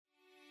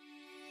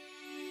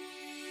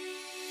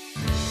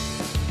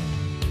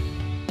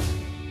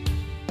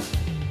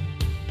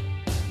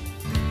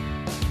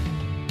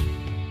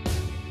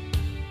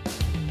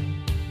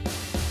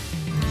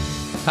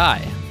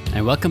Hi,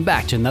 and welcome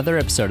back to another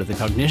episode of the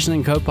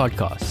Cognition & Co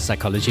podcast,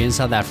 Psychology in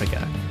South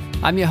Africa.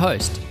 I'm your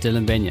host,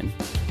 Dylan Benyon,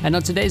 and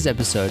on today's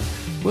episode,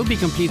 we'll be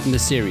completing the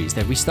series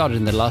that we started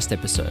in the last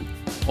episode,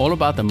 all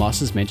about the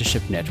Masters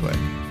Mentorship Network.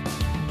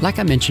 Like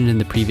I mentioned in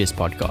the previous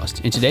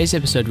podcast, in today's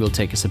episode we'll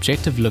take a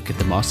subjective look at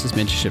the Masters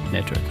Mentorship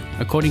Network,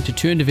 according to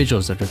two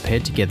individuals that were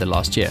paired together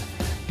last year,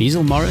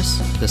 Liesl Morris,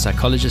 the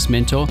psychologist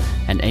mentor,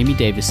 and Amy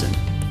Davison,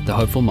 the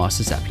hopeful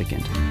Masters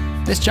applicant.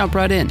 Let's jump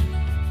right in.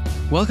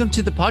 Welcome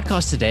to the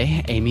podcast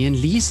today, Amy and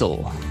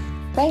Liesl.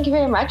 Thank you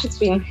very much.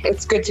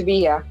 It's good to be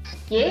here.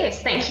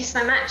 Yes, thank you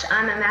so much.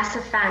 I'm a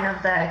massive fan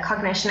of the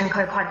Cognition &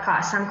 Co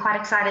podcast. I'm quite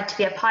excited to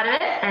be a part of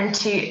it and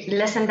to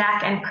listen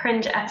back and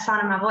cringe at the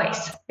sound of my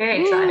voice.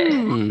 Very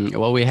excited.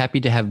 Well, we're happy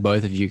to have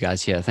both of you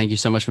guys here. Thank you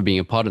so much for being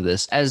a part of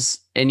this. As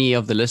any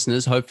of the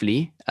listeners,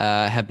 hopefully,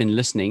 have been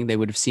listening, they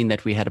would have seen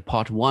that we had a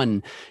part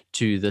one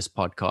to this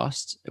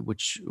podcast,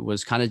 which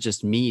was kind of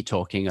just me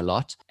talking a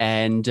lot.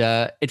 And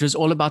it was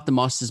all about the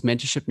Masters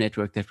Mentorship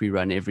Network that we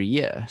run every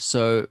year.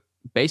 So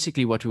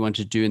basically what we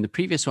wanted to do in the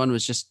previous one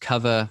was just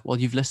cover, well,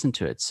 you've listened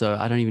to it, so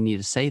I don't even need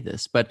to say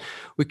this, but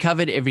we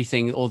covered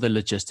everything, all the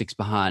logistics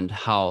behind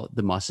how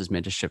the Masters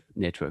Mentorship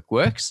Network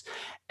works.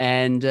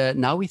 And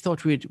now we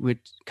thought we'd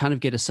kind of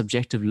get a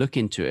subjective look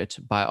into it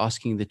by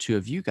asking the two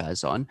of you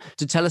guys on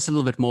to tell us a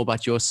little bit more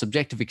about your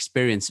subjective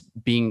experience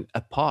being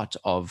a part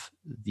of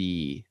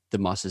the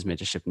Masters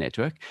Mentorship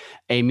Network.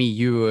 Amy,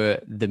 you were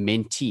the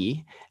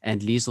mentee,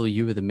 and Liesl,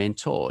 you were the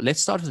mentor. Let's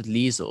start with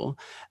Liesl.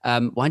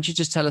 Why don't you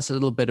just tell us a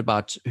little bit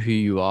about who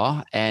you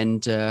are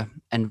and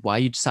why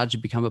you decided to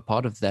become a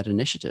part of that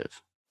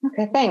initiative?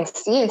 Okay,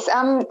 thanks. Yes,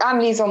 I'm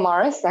Liesl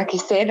Morris. Like you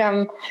said,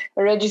 I'm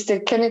a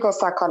registered clinical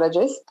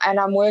psychologist, and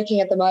I'm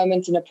working at the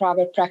moment in a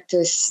private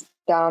practice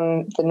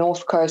down the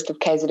north coast of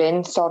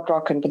KZN, Salt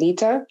Rock and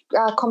Ballito.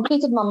 I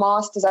completed my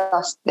master's.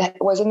 I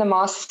was in the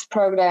master's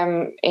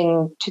program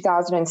in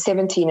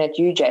 2017 at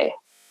UJ,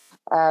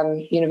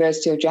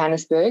 University of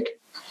Johannesburg.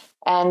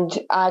 And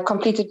I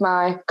completed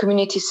my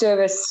community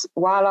service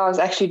while I was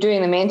actually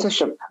doing the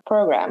mentorship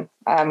program.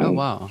 Oh,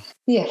 wow.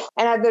 Yes.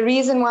 And the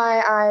reason why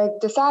I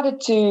decided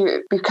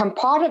to become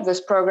part of this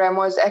program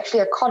was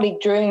actually a colleague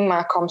during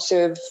my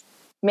ComServe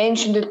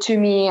mentioned it to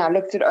me. I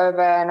looked it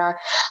over, and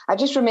I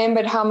just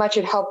remembered how much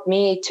it helped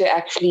me to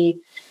actually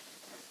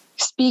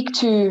speak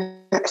to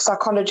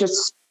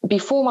psychologists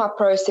before my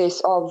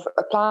process of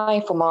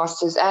applying for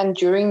masters and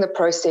during the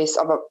process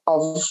of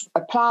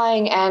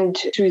applying and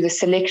through the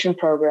selection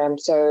program,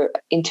 so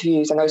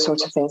interviews and those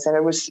sorts of things. And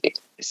it was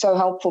so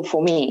helpful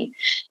for me.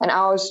 And I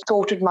always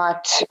thought it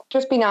might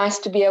just be nice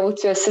to be able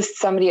to assist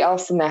somebody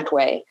else in that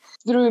way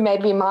through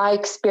maybe my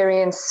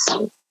experience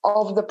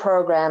of the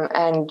program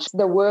and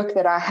the work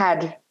that I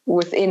had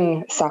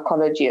within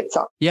psychology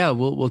itself. Yeah,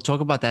 we'll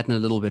talk about that in a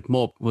little bit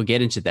more. We'll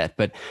get into that.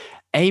 But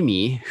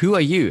Amy, who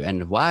are you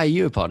and why are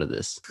you a part of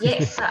this?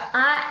 Yes, so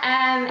I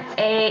am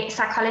a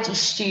psychology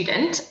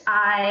student.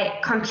 I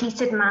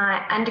completed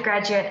my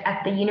undergraduate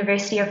at the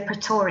University of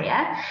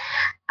Pretoria,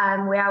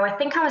 where I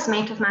think I was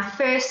met with my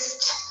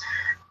first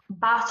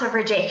bout of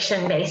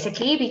rejection,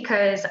 basically,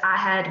 because I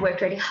had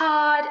worked really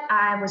hard.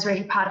 I was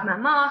really proud of my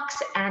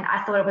marks, and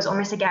I thought it was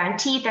almost a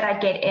guarantee that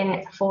I'd get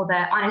in for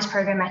the honours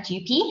program at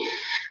UP,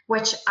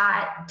 which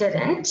I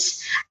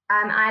didn't.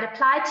 I had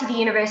applied to the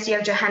University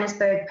of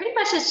Johannesburg pretty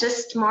much as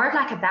just more of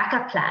like a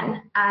backup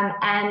plan.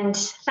 And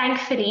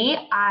thankfully,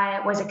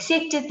 I was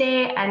accepted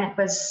there, and it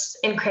was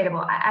incredible.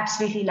 I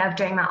absolutely loved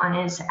doing my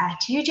honours at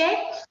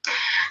UJ.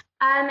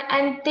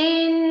 And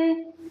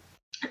then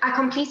I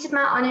completed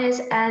my honours,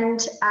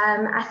 and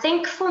I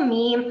think for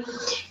me,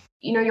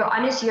 you know, your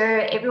honours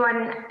year,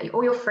 everyone,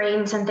 all your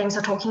friends and things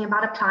are talking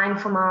about applying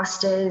for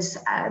masters,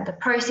 the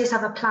process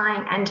of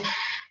applying, and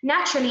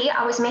naturally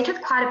I was met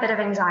with quite a bit of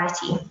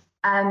anxiety.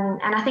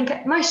 And I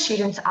think most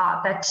students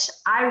are, but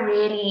I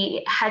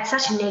really had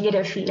such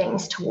negative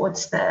feelings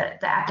towards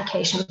the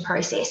application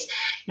process.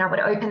 You know, I would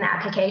open the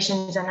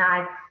applications and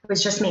I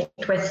was just met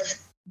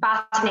with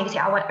about negative.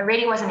 I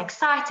really wasn't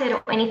excited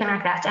or anything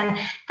like that. And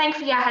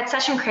thankfully, I had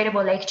such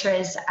incredible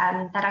lecturers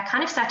that I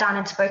kind of sat down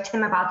and spoke to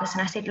them about this.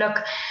 And I said, look,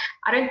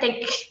 I don't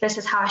think this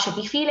is how I should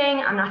be feeling.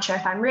 I'm not sure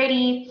if I'm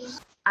ready.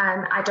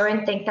 I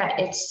don't think that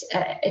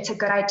it's a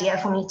good idea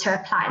for me to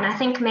apply. And I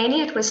think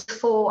mainly it was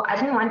I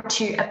didn't want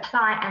to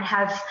apply and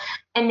have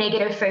a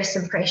negative first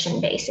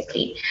impression,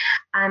 basically.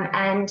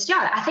 And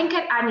yeah, I think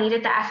I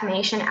needed the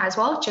affirmation as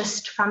well,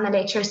 just from the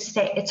lecturers to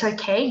say, it's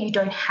okay, you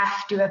don't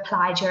have to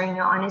apply during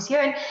your honours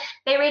year. And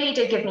they really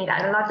did give me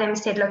that. A lot of them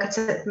said, look, it's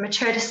a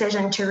mature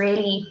decision to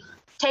really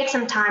take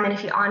some time, and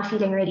if you aren't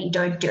feeling ready,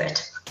 don't do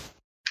it.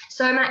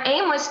 So my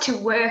aim was to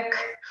work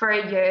for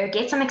a year,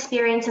 get some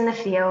experience in the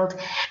field,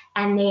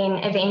 and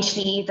then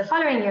eventually the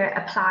following year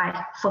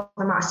apply for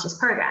the master's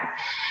program.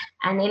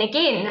 And then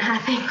again, I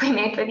think we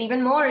met with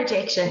even more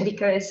rejection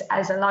because,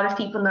 as a lot of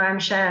people know, I'm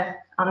sure,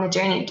 on the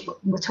journey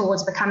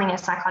towards becoming a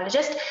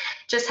psychologist,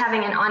 just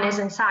having an honours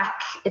in psych,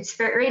 it's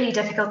really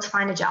difficult to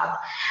find a job.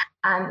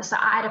 So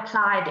I had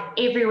applied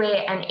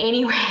everywhere and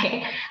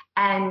anywhere,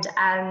 And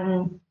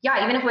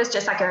even if it was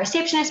just like a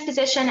receptionist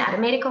position at a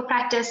medical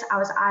practice, I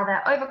was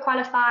either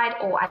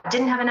overqualified or I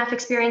didn't have enough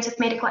experience with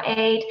medical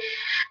aid.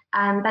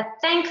 But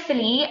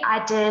thankfully,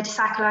 I did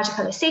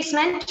psychological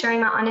assessment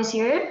during my honours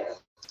year.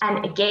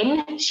 And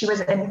again, she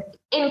was an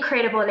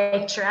incredible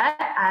lecturer,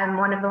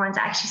 one of the ones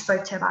I actually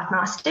spoke to about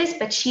masters,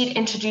 but she'd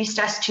introduced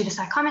us to the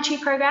psychometry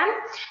program.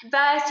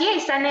 But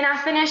yes, and then I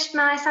finished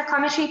my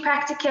psychometry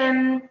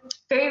practicum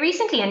very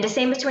recently in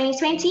December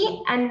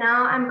 2020, and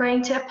now I'm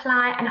going to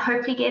apply and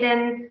hopefully get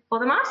in for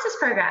the master's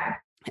program.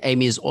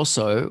 Amy is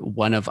also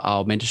one of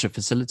our mentorship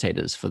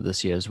facilitators for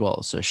this year as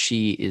well. So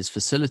she is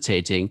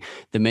facilitating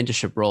the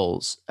mentorship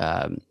roles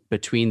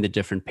between the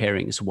different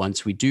pairings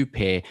once we do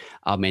pair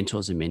our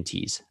mentors and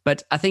mentees.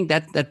 But I think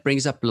that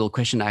brings up a little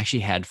question I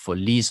actually had for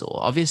Liesl.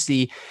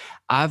 Obviously,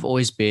 I've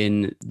always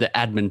been the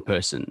admin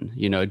person,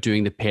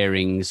 doing the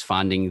pairings,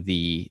 finding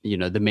the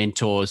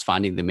mentors,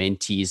 finding the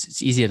mentees.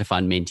 It's easier to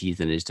find mentees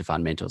than it is to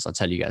find mentors. I'll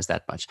tell you guys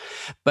that much.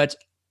 But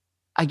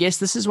I guess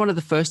this is one of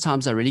the first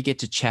times I really get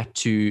to chat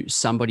to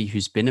somebody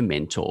who's been a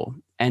mentor,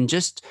 and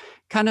just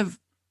kind of,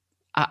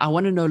 I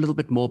want to know a little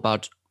bit more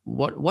about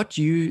what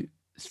you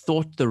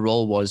thought the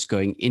role was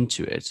going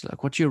into it,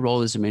 like what your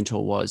role as a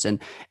mentor was, and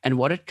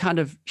what it kind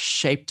of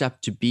shaped up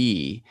to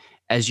be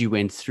as you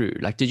went through.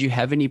 Like, did you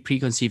have any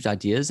preconceived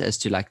ideas as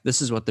to like,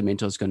 this is what the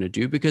mentor is going to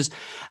do? Because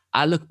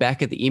I look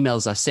back at the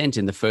emails I sent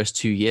in the first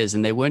 2 years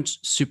and they weren't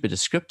super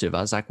descriptive.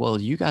 I was like,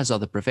 well, you guys are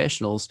the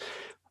professionals.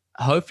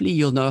 Hopefully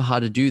you'll know how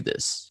to do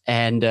this.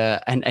 And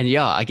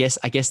yeah, I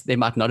guess there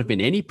might not have been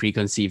any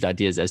preconceived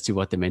ideas as to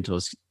what the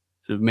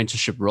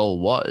mentorship role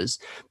was,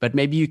 but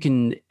maybe you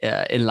can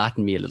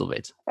enlighten me a little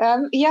bit.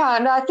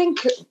 I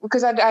think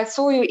because I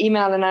saw your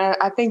email, and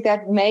I think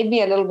that made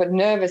me a little bit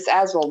nervous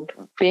as well,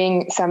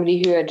 being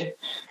somebody who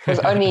was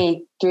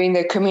only doing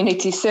the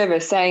community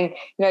service, saying,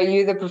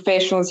 you're the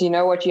professionals, you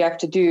know what you have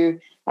to do.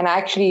 And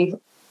I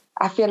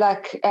feel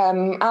like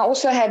I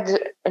also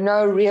had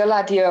no real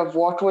idea of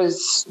what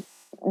was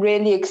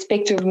really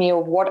expected of me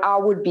or what I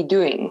would be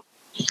doing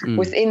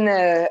within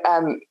the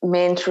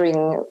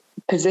mentoring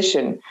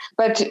position.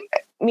 But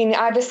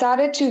I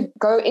decided to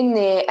go in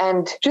there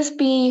and just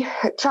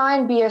try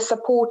and be a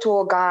support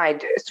or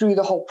guide through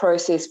the whole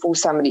process for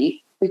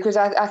somebody. Because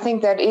I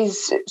think that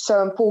is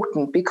so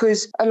important,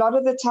 because a lot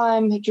of the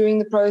time during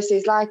the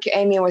process, like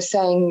Amy was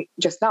saying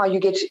just now, you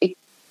get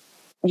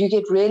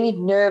really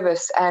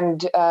nervous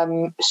and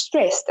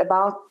stressed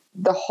about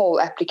the whole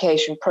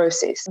application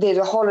process. There's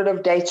a whole lot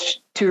of dates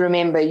to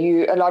remember.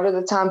 A lot of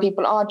the time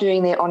people are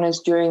doing their honors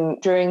during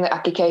the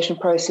application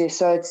process,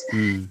 so it's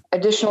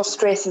additional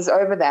stresses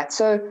over that.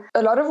 So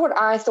a lot of what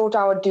I thought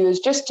I would do is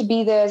just to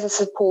be there as a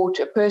support,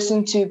 a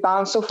person to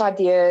bounce off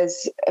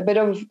ideas, a bit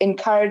of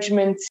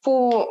encouragement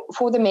for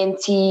the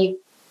mentee,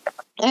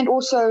 and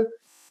also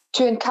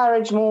to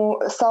encourage more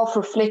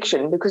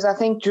self-reflection, because I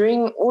think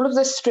during all of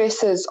the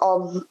stresses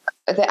of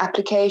the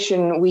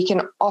application, we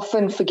can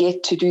often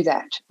forget to do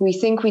that. We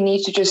think we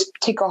need to just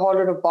tick a whole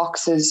lot of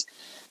boxes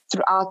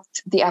throughout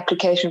the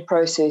application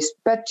process,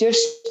 but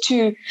just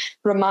to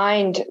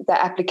remind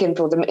the applicant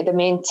or the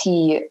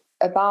mentee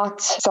about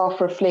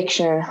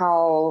self-reflection and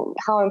how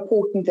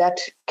important that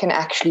can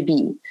actually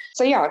be.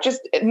 So yeah,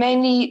 just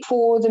mainly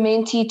for the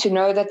mentee to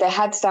know that they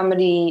had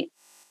somebody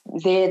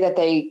there that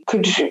they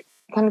could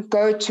kind of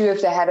go to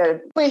if they had a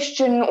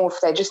question or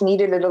if they just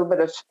needed a little bit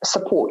of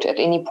support at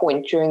any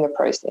point during the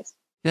process.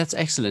 That's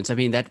excellent.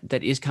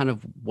 That is kind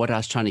of what I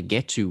was trying to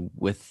get to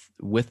with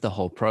the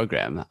whole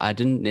program. I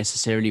didn't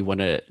necessarily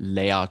want to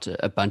lay out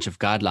a bunch of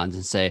guidelines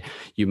and say,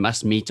 you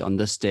must meet on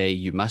this day,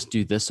 you must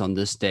do this on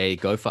this day,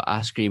 go for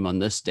ice cream on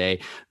this day,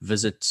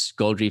 visit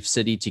Gold Reef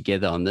City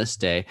together on this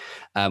day,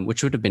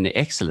 which would have been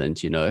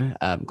excellent.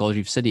 Gold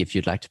Reef City, if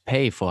you'd like to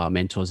pay for our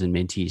mentors and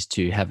mentees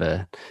to have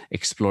a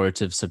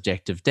explorative,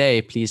 subjective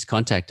day, please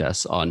contact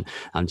us on,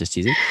 I'm just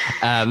teasing.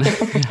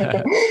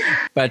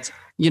 But,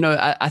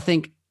 I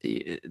think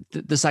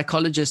the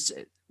psychologists,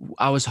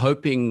 I was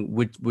hoping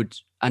would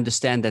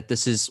understand that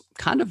this is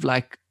kind of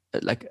like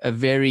a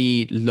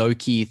very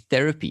low-key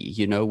therapy,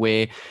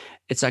 where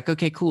it's like,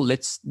 okay, cool,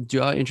 let's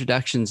do our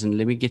introductions and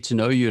let me get to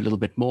know you a little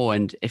bit more.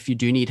 And if you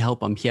do need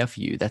help, I'm here for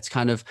you. That's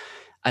kind of,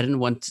 I didn't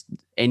want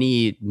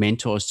any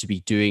mentors to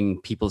be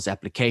doing people's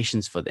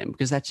applications for them,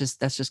 because that's just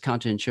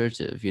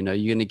counterintuitive. You're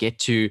going to get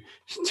to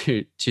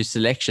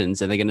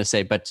selections and they're going to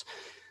say, but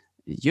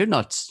you're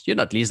not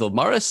Liesl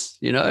Morris,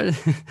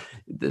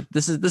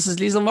 this is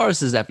Liesl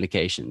Morris's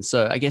application.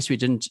 So I guess we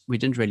didn't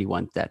really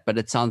want that, but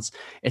it sounds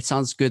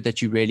good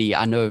that you really,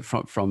 I know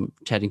from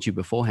chatting to you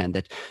beforehand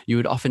that you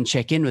would often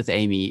check in with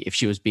Amy if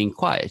she was being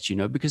quiet,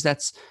 because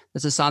that's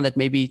a sign that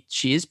maybe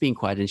she is being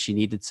quiet and she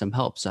needed some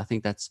help. So I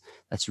think that's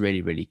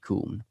really, really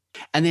cool.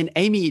 And then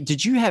Amy,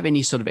 did you have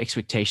any sort of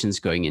expectations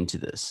going into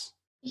this?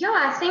 Yeah,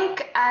 I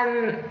think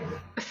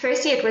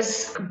firstly, it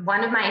was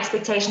one of my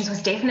expectations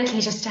was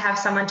definitely just to have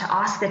someone to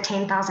ask the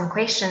 10,000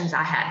 questions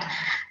I had.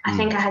 I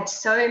think I had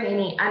so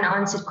many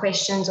unanswered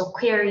questions or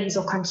queries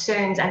or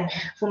concerns. And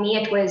for me,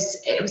 it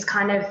was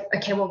kind of,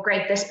 okay, well,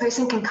 great, this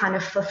person can kind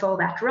of fulfill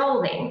that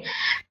role then.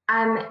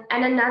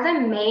 And another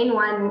main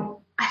one,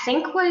 I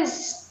think,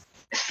 was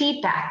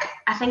feedback.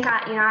 I think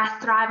I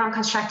thrive on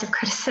constructive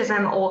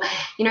criticism, or,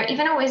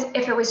 even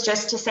if it was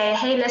just to say,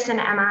 hey, listen,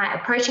 am I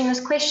approaching this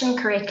question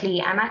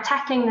correctly? Am I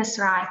tackling this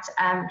right?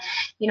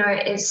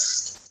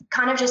 Is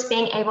kind of just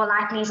being able,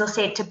 like Liesl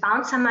said, to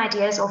bounce some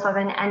ideas off of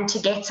and to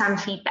get some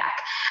feedback.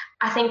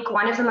 I think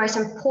one of the most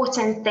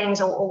important things,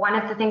 or one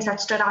of the things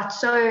that stood out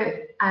so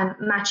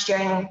much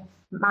during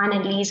mine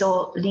and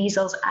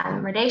Liesl's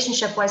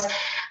relationship was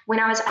when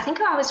I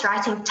was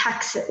writing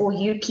Tuck's or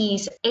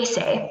UP's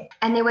essay,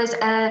 and there was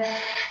a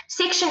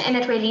section in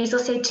it where Liesl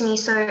said to me,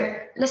 so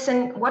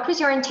listen, what was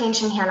your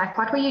intention here? Like,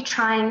 what were you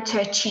trying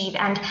to achieve?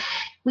 And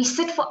we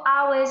sit for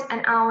hours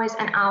and hours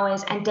and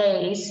hours and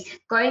days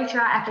going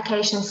through our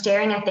applications,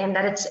 staring at them,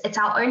 that it's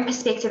our own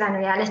perspective and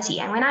reality.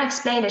 And when I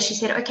explained it, she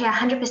said, okay,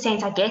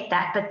 100% I get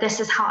that, but this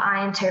is how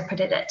I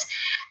interpreted it.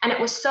 And it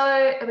was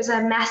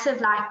a massive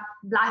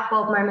light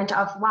bulb moment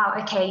of, wow,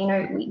 okay,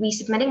 we're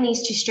submitting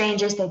these to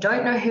strangers. They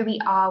don't know who we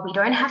are. We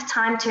don't have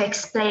time to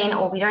explain,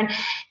 or we don't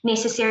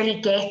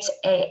necessarily get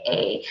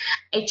a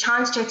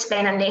chance to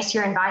explain unless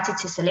you're invited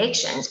to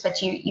selections.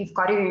 But you've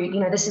got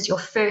to, this is your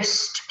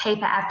first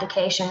paper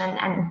application,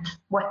 and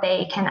what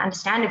they can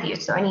understand of you.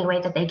 It's the only way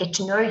that they get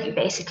to know you,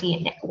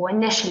 basically, or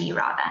initially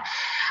rather.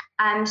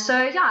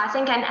 So yeah, I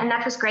think, and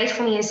that was great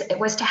for me, it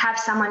was to have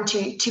someone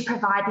to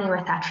provide me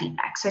with that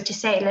feedback. So to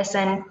say,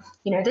 listen,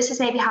 this is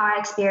maybe how I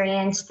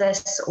experienced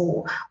this,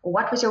 or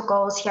what was your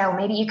goals here, or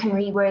maybe you can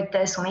reword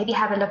this, or maybe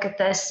have a look at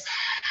this.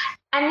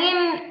 And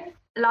then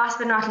last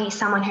but not least,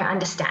 someone who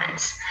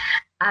understands.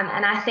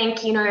 And I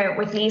think,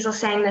 with Liesl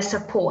saying the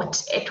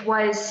support, it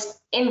was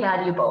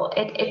invaluable.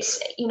 It's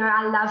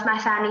I love my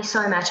family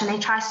so much, and they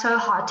try so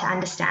hard to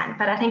understand,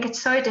 but I think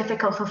it's so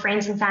difficult for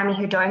friends and family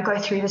who don't go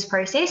through this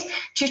process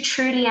to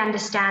truly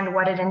understand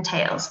what it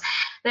entails.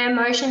 The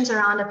emotions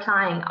around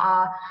applying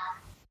are,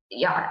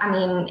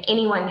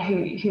 anyone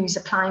who's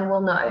applying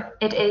will know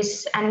it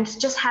is. And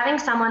just having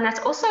someone that's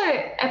also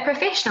a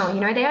professional,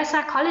 they are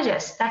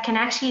psychologists that can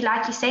actually,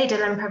 like you say,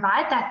 Dylan,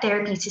 provide that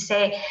therapy to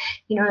say,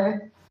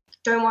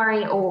 don't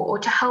worry, or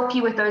to help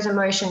you with those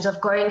emotions of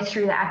going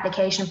through the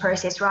application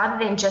process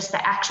rather than just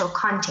the actual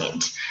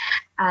content.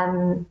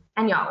 All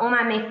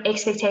my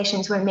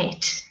expectations were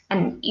met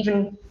and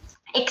even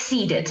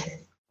exceeded.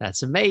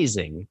 That's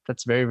amazing.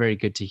 That's very, very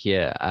good to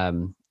hear.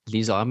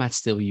 Liesl, I might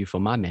steal you for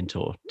my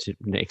mentor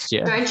next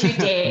year. Don't you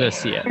dare.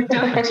 This year.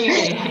 Don't you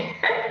dare.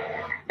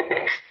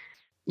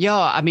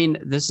 Yeah,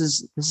 this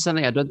is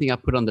something I don't think I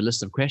put on the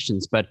list of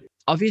questions, but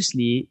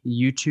obviously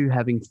you two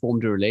having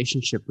formed a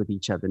relationship with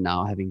each other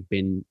now, having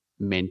been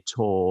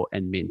mentor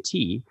and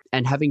mentee,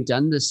 and having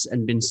done this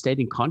and been stayed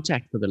in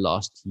contact for the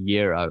last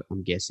year,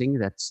 I'm guessing,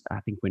 that's,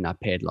 I think, when I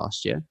paired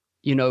last year.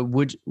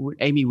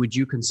 Amy, would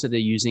you consider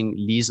using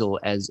Liesl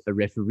as a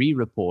referee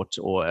report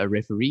or a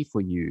referee for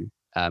you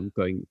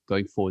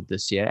going forward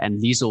this year? And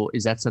Liesl,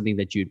 is that something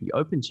that you'd be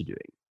open to doing?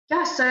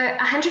 Yeah, so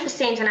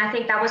 100%. And I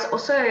think that was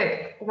also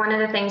one of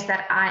the things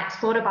that I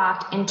thought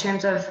about in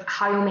terms of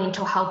how your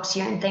mentor helps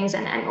you and things,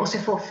 and also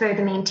for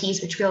further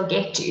mentees, which we'll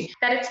get to.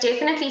 That it's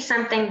definitely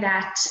something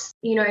that,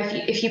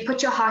 if you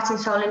put your heart and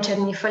soul into it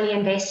and you're fully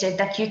invested,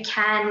 that you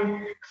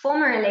can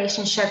form a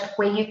relationship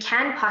where you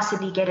can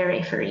possibly get a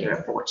referee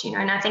report,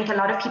 and I think a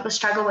lot of people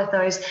struggle with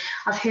those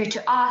of who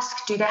to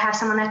ask. Do they have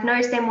someone that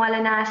knows them well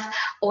enough,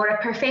 or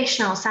a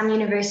professional? Some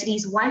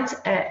universities want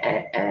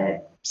a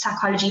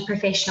psychology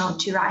professional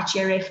to write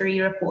your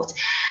referee report.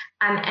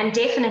 And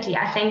definitely,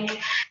 I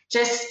think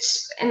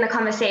just in the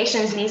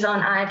conversations Liesl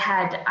and I have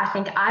had, I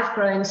think I've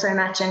grown so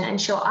much, and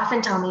she'll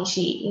often tell me,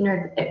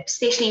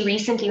 especially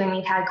recently when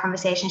we've had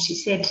conversations, she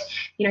said,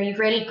 you've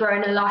really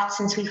grown a lot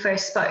since we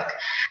first spoke,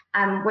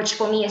 which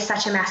for me is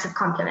such a massive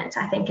compliment.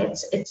 I think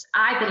it's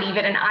I believe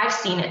it and I've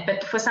seen it,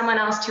 but for someone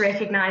else to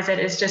recognize it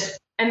is just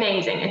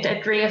amazing.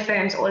 It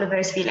reaffirms all of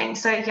those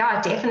feelings. So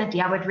yeah, definitely,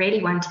 I would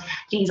really want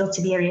Liesl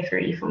to be a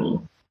referee for me,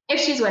 if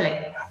she's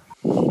willing.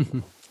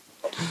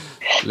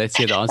 Let's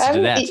hear the answer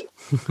to that.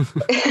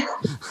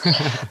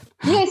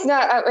 Yes, no,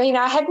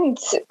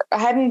 I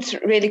hadn't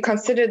really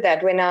considered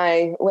that when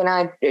I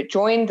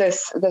joined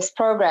this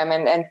program,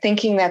 and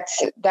thinking that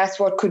that's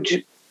what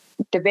could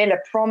develop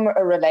from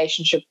a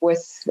relationship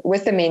with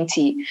a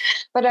mentee.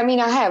 But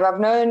I've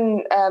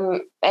known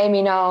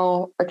Amy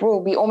now, it will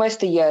be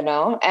almost a year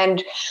now,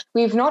 and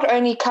we've not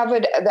only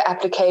covered the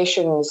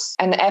applications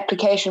and the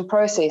application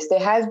process, there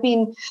has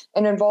been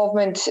an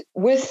involvement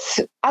with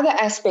other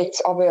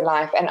aspects of her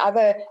life and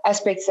other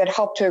aspects that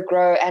helped her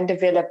grow and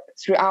develop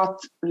throughout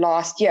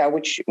last year,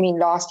 which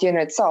last year in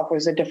itself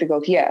was a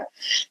difficult year.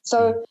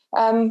 So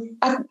I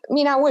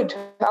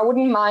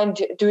wouldn't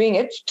mind doing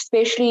it,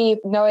 especially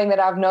knowing that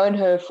I've known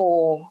her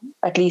for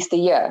at least a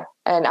year.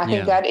 And I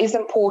think that is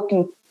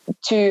important,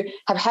 to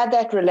have had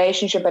that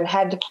relationship and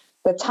had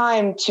the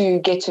time to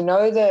get to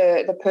know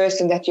the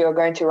person that you're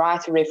going to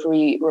write a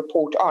referee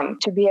report on,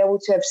 to be able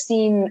to have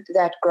seen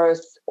that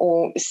growth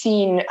or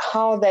seen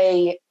how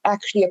they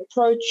actually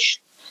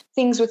approach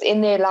things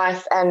within their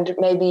life and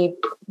maybe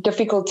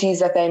difficulties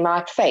that they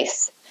might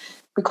face.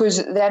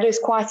 because that is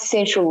quite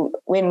essential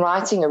when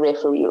writing a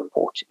referee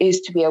report,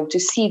 is to be able to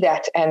see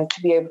that and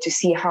to be able to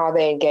see how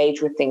they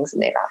engage with things in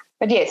their life.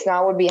 But yes, no,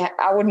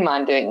 I wouldn't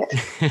mind doing it.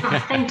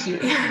 Oh, thank you.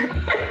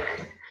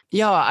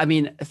 Yeah, I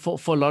mean, for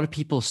a lot of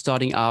people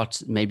starting out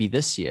maybe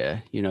this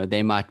year,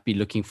 they might be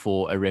looking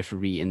for a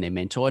referee in their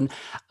mentor. And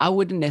I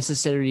wouldn't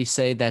necessarily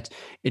say that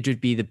it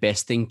would be the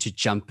best thing to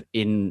jump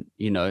in.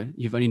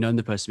 You've only known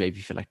the person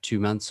maybe for like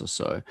 2 months or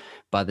so.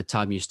 By the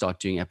time you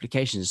start doing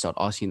applications, start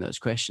asking those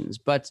questions.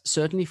 But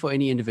certainly for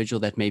any individual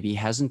that maybe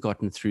hasn't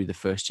gotten through the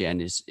first year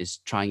and is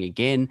trying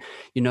again,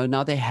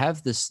 now they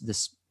have this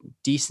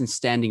decent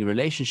standing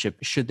relationship,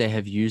 should they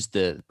have used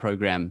the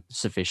program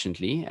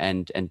sufficiently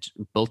and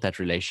built that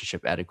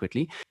relationship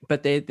adequately.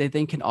 But they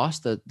then can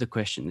ask the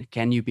question,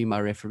 can you be my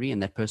referee?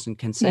 And that person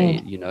can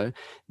say,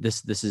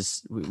 this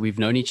is, we've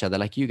known each other,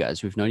 like you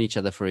guys, we've known each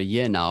other for a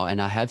year now,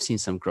 and I have seen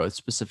some growth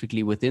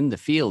specifically within the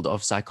field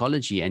of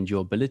psychology and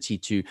your ability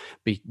to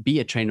be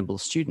a trainable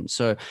student.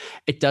 So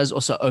it does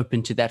also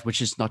open to that,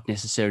 which is not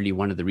necessarily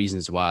one of the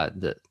reasons why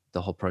the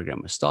whole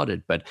program was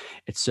started, but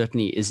it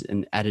certainly is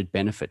an added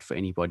benefit for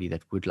anybody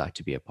that would like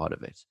to be a part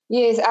of it.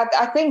 Yes,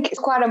 I think it's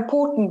quite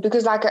important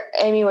because, like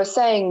Amy was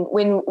saying,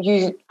 when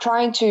you're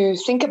trying to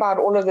think about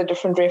all of the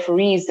different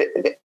referees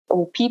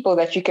or people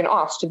that you can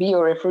ask to be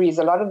your referees,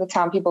 a lot of the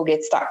time people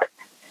get stuck.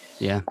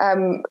 Yeah.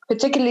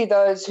 Particularly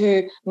those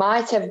who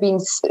might have been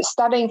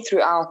studying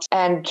throughout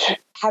and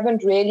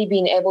haven't really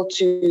been able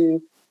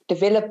to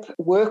develop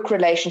work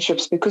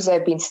relationships because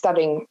they've been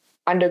studying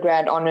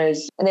undergrad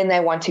honors and then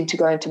they're wanting to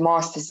go into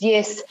masters.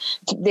 Yes,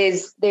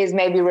 there's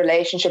maybe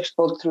relationships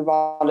built through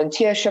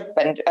volunteership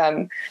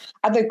and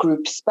other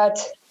groups, but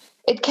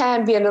it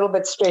can be a little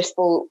bit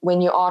stressful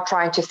when you are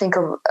trying to think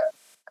of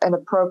an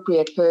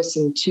appropriate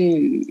person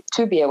to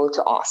be able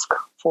to ask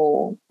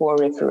for a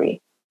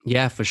referee.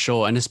 Yeah, for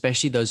sure. And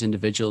especially those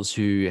individuals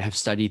who have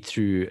studied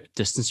through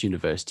distance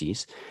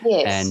universities,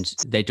 yes,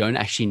 and they don't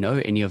actually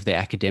know any of their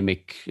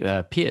academic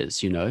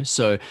peers,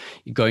 So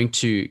going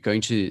to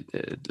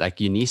like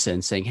UNISA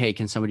and saying, hey,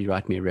 can somebody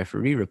write me a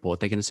referee report?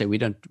 They're going to say,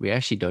 we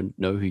actually don't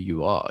know who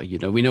you are.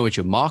 We know what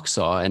your marks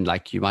are, and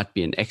like you might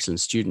be an excellent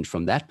student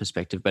from that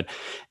perspective, but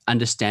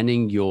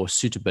understanding your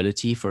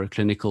suitability for a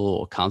clinical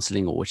or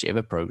counseling or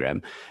whichever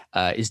program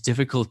is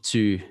difficult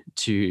to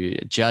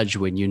judge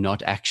when you're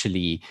not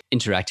actually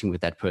interacting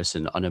with that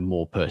person on a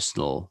more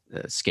personal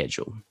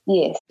schedule.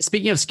 Yes.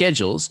 Speaking of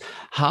schedules,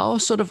 how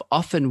sort of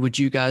often would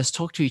you guys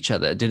talk to each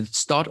other? Did it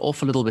start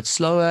off a little bit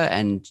slower,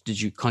 and did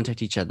you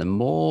contact each other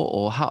more,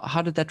 or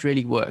how did that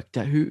really work?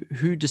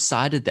 Who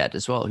decided that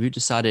as well? Who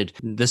decided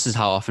this is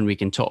how often we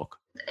can talk?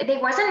 There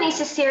wasn't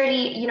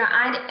necessarily,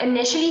 I'd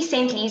initially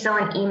sent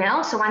Liesl an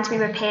email. So once we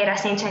were paired, I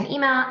sent her an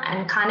email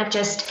and kind of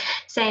just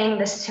saying,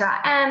 this is who I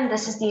am,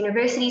 this is the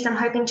universities I'm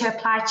hoping to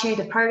apply to,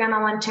 the program I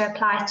want to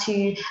apply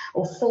to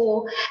or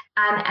for,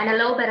 and a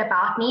little bit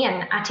about me.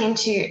 And I tend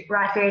to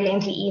write very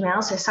lengthy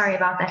emails. So sorry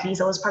about that,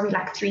 Liesl. It was probably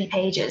like 3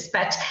 pages,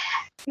 but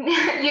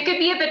you could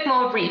be a bit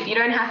more brief. You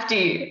don't have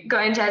to go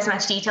into as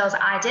much detail as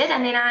I did.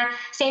 And then I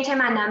sent her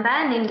my number,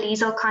 and then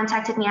Liesl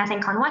contacted me, I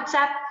think, on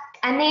WhatsApp.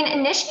 And then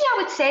initially,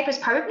 I would say it was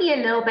probably a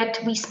little bit,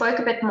 we spoke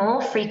a bit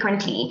more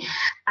frequently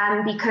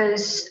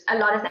because a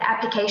lot of the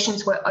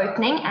applications were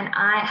opening and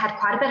I had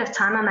quite a bit of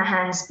time on my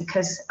hands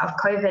because of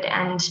COVID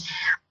and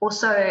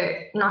also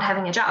not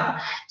having a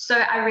job. So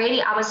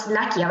I was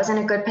lucky. I was in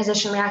a good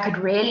position where I could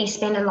really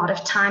spend a lot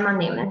of time on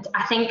them. And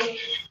I think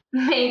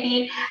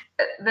maybe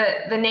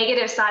the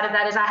negative side of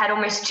that is I had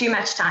almost too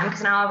much time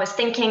because now I was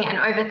thinking and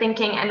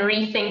overthinking and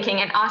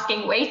rethinking and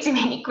asking way too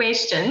many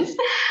questions.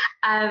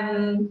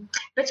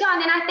 But yeah,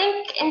 and then I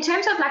think in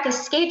terms of like a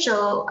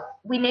schedule,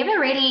 we never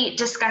really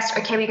discussed,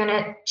 okay, we're going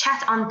to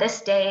chat on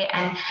this day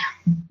and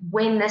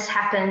when this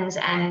happens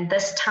and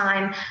this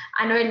time.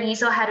 I know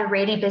Liesl had a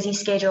really busy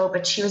schedule,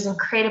 but she was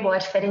incredible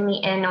at fitting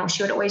me in, or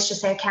she would always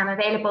just say, okay, I'm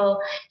available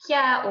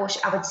here, or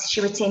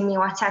she would send me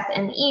WhatsApp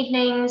in the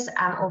evenings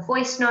or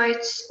voice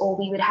notes, or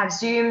we would have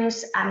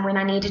Zooms when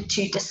I needed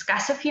to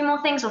discuss a few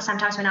more things, or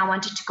sometimes when I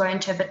wanted to go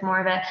into a bit more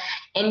of a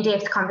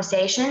in-depth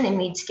conversation, then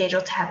we'd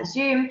schedule to have a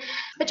Zoom.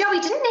 But yeah, we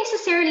didn't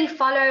necessarily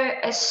follow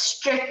a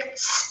strict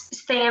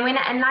thing.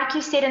 And like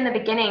you said in the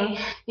beginning,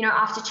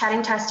 after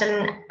chatting to us,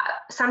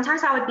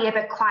 sometimes I would be a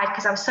bit quiet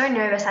because I was so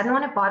nervous. I didn't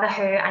want to bother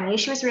her. I knew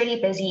she was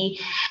really busy.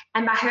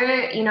 And by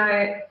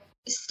her,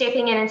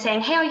 stepping in and saying,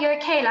 hey, are you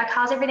okay? Like,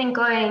 how's everything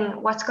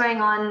going? What's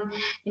going on?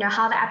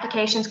 How the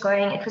application's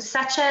going. It was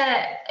such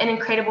an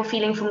incredible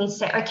feeling for me to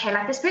say, okay,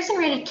 like this person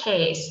really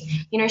cares.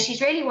 She's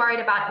really worried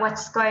about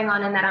what's going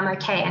on and that I'm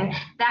okay. And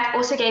that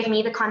also gave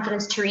me the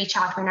confidence to reach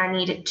out when I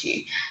needed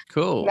to.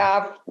 Cool.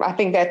 Yeah, I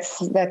think that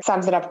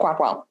sums it up quite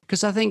well.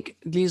 Because I think,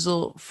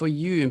 Liesl, for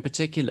you in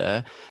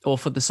particular, or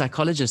for the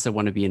psychologists that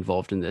want to be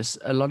involved in this,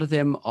 a lot of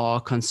them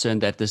are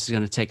concerned that this is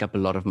going to take up a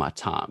lot of my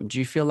time. Do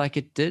you feel like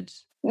it did?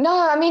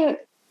 No, I mean,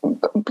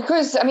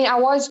 because, I mean, I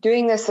was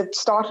doing this, it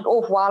started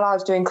off while I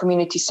was doing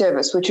community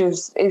service, which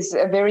is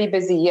a very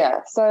busy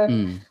year. So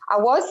I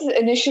was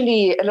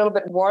initially a little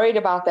bit worried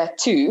about that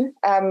too,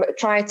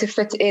 trying to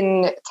fit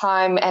in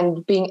time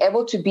and being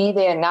able to be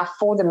there enough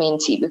for the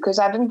mentee, because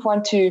I didn't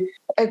want to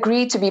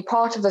agree to be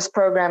part of this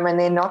program and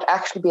then not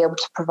actually be able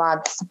to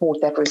provide the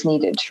support that was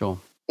needed. Sure.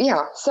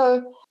 Yeah.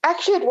 So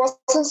actually it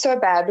wasn't so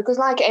bad, because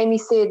like Amy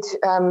said,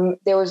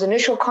 there was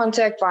initial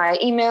contact via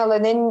email,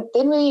 and then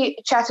we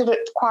chatted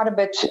it quite a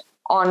bit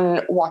on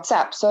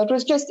WhatsApp. So it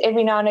was just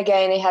every now and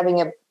again having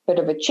a bit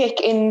of a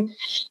check-in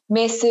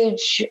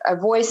message, a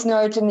voice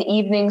note in the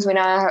evenings when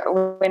I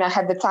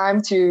had the time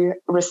to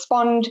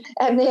respond.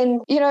 And then,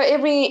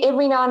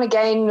 every now and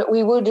again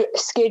we would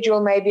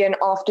schedule maybe an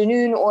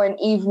afternoon or an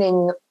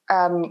evening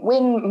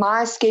when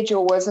my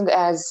schedule wasn't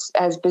as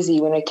busy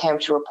when it came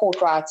to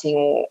report writing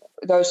or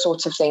those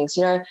sorts of things.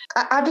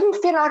 I didn't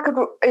feel like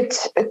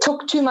it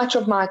took too much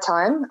of my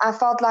time. I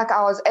felt like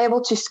I was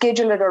able to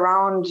schedule it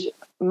around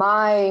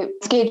my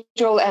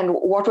schedule and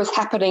what was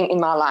happening in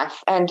my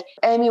life. And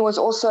Amy was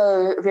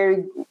also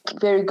very,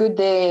 very good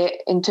there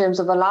in terms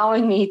of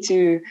allowing me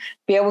to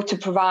be able to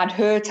provide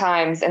her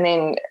times and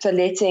then to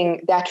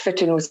letting that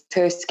fit in with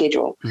her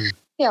schedule.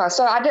 Yeah,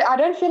 so I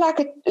don't feel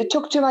like it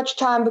took too much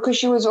time, because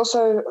she was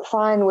also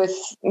fine with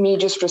me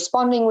just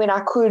responding when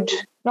I could,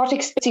 not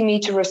expecting me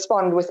to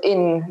respond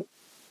within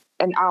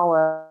an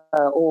hour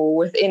or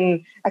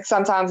within, like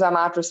sometimes I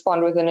might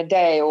respond within a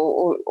day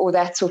or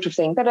that sort of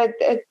thing. But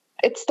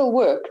it still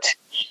worked.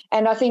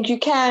 And I think you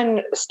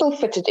can still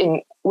fit it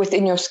in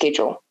within your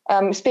schedule,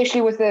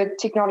 especially with the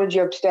technology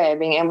of today,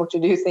 being able to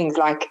do things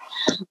like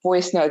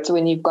voice notes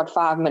when you've got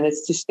 5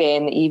 minutes to spare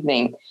in the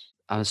evening.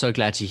 I'm so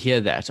glad to hear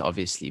that,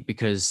 obviously,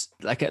 because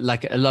like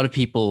a lot of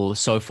people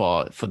so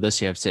far for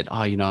this year have said,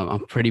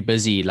 I'm pretty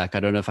busy. Like, I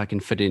don't know if I can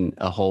fit in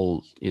a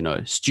whole,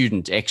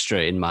 student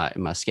extra in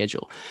my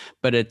schedule.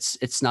 But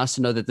it's nice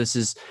to know that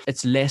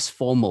it's less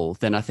formal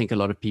than I think a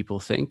lot of people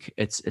think.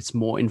 It's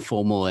more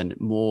informal and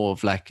more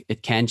of like,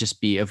 it can just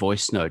be a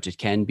voice note. It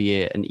can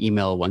be an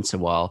email once in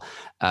a while.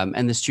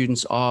 And the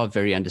students are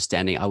very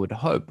understanding, I would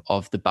hope,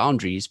 of the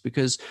boundaries,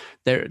 because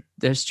they're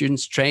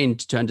students trained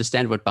to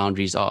understand what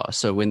boundaries are.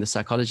 So when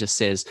the psychologist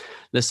says,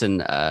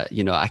 listen,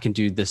 I can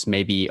do this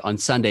maybe on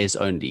Sundays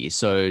only,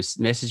 so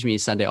message me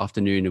Sunday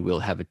afternoon and we'll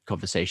have a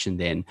conversation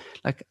then.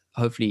 Like,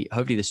 hopefully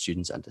the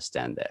students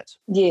understand that.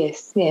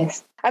 Yes.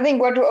 I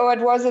think what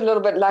was a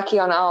little bit lucky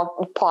on our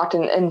part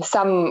in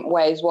some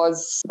ways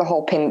was the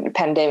whole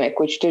pandemic,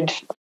 which did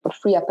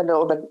free up a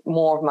little bit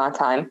more of my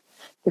time,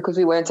 because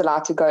we weren't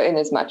allowed to go in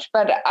as much.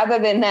 But other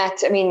than that,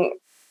 I mean,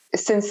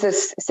 since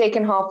this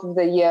second half of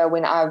the year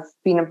when I've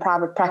been in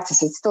private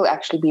practice, it's still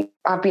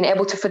I've been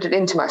able to fit it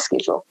into my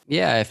schedule.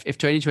 Yeah, if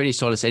 2020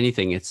 taught us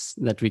anything, it's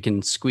that we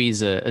can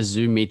squeeze a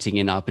Zoom meeting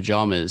in our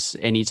pajamas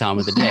any time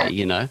of the day,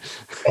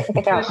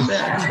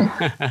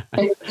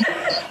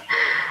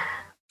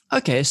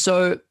 Okay,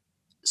 so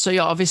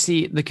yeah,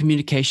 obviously the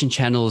communication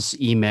channels,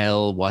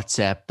 email,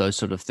 WhatsApp, those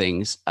sort of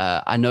things.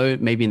 I know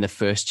maybe in the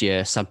first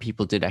year, some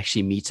people did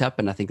actually meet up,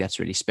 and I think that's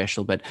really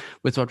special. But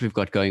with what we've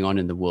got going on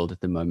in the world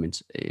at the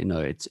moment,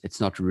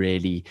 it's not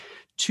really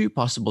too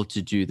possible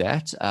to do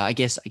that. I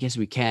guess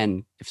we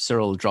can if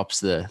Cyril drops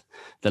the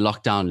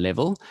lockdown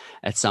level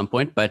at some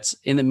point. But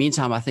in the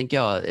meantime, I think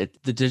the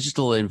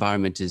digital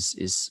environment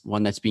is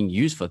one that's being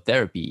used for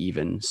therapy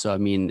even. So I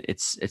mean,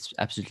 it's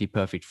absolutely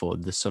perfect for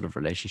this sort of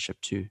relationship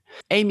too.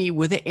 Amy,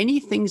 were there any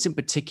things in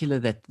particular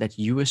that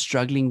you were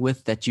struggling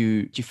with that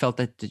you felt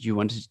that you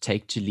wanted to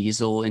take to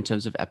Liesl in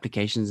terms of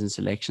applications and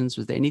selections?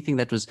 Was there anything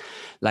that was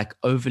like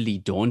overly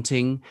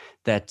daunting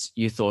that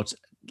you thought,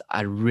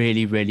 I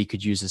really, really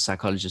could use a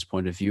psychologist's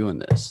point of view on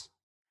this?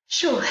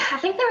 Sure. I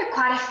think there were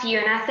quite a few.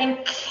 And I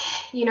think,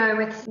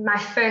 with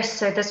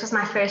so this was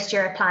my first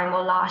year applying,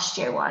 well, last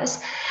year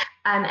was.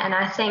 And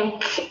I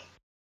think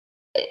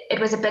it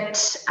was a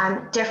bit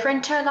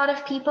different to a lot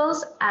of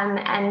people's.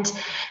 And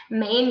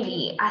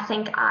mainly, I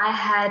think I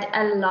had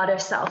a lot of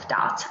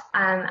self-doubt.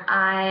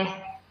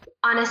 I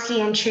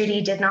honestly and truly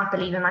did not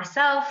believe in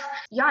myself.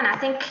 Yeah, and I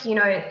think,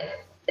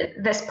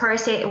 this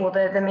process or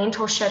the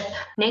mentorship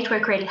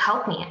network really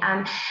helped me.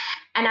 And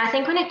I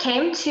think when it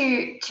came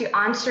to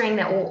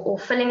answering or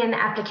filling in the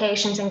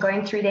applications and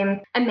going through them,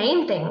 a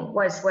main thing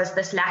was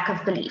this lack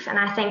of belief. And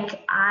I think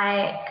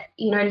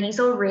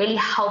Liesl really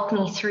helped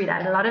me through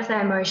that. A lot of the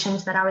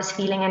emotions that I was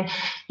feeling and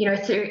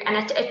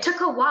it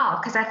took a while,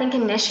 because I think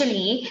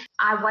initially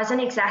I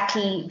wasn't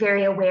exactly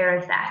very aware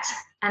of that.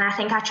 And I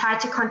think I tried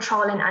to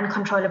control an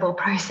uncontrollable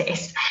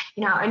process.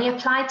 I only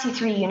applied to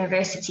 3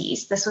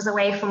 universities. This was a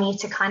way for me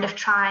to kind of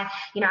try,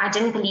 I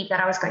didn't believe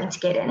that I was going to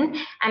get in.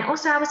 And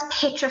also I was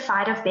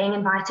petrified of being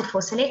invited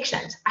for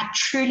selections. I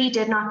truly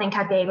did not think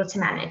I'd be able to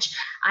manage.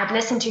 I'd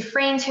listened to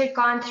friends who'd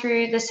gone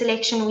through the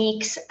selection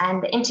weeks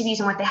and the interviews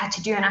and what they had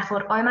to do. And I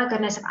thought, oh my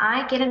goodness, if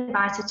I get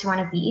invited to one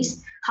of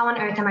these, how on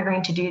earth am I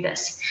going to do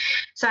this?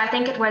 So I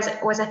think it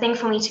was a thing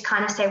for me to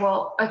kind of say,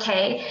 well,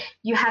 okay,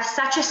 you have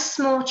such a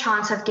small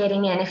chance of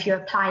getting in if you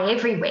apply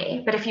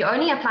everywhere. But if you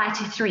only apply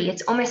to 3,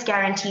 it's almost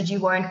guaranteed you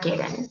won't get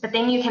in. But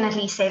then you can at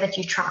least say that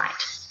you tried.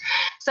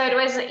 So it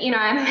was,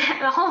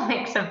 a whole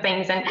mix of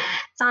things. And it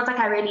sounds like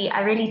I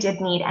really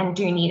did need and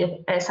do need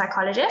a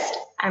psychologist.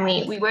 And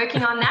we're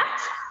working on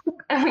that.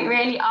 And we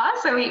really are.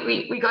 So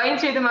we're going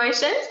through the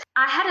motions.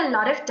 I had a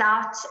lot of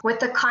doubt with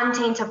the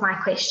content of my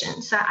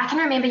questions. So I can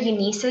remember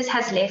Eunice's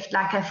has left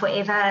like a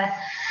forever,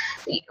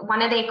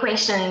 one of their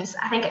questions.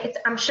 I think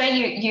I'm sure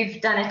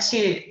you've done it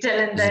too,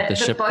 Dylan,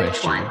 the boat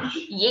question? One.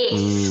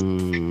 Yes.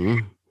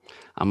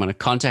 I'm going to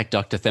contact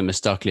Dr.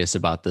 Themistocleus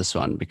about this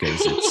one because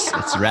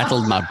it's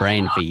rattled my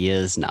brain for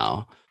years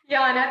now.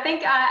 Yeah, and I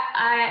think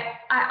I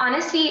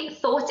honestly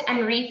thought and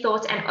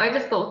rethought and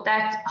overthought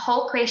that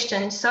whole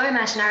question so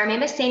much. And I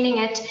remember sending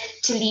it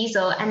to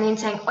Liesl and then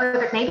saying, oh,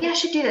 but maybe I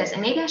should do this,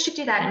 and maybe I should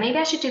do that, and maybe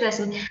I should do this.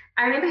 And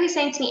I remember her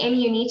saying to me,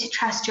 Amy, you need to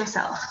trust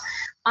yourself.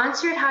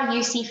 Answer it how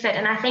you see fit.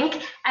 And I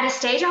think at a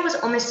stage I was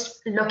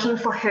almost looking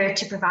for her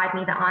to provide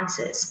me the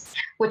answers,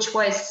 which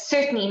was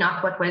certainly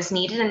not what was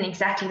needed and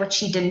exactly what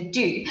she didn't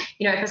do.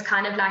 It was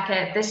kind of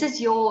like this is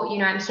your,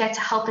 I'm here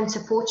to help and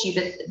support you,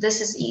 but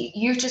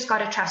you've just got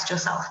to trust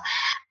yourself.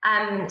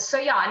 So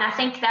yeah, and I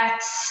think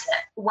that's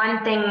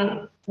one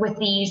thing with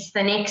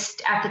the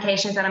next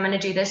applications that I'm going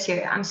to do this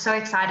year. I'm so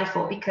excited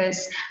for,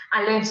 because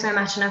I learned so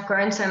much and I've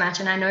grown so much,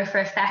 and I know for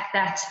a fact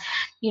that,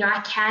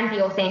 I can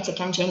be authentic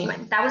and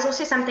genuine. That was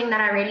also something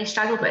that I really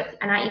struggled with.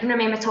 And I even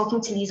remember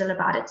talking to Liesl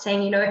about it,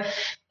 saying,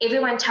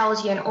 everyone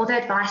tells you, and all the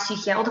advice you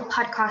hear, all the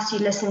podcasts you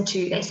listen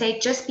to, they say,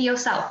 just be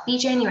yourself, be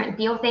genuine,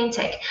 be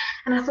authentic.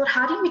 And I thought,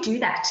 how do you do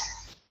that?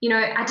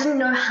 I didn't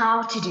know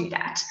how to do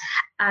that.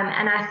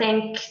 And I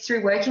think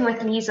through working with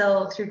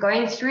Liesl, through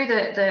going through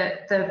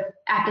the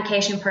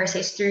application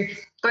process, through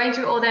going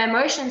through all the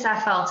emotions I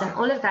felt and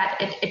all of that,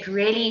 it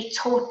really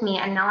taught me.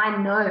 And now I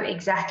know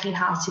exactly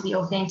how to be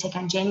authentic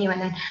and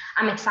genuine. And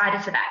I'm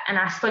excited for that. And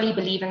I fully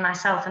believe in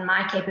myself and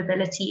my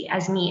capability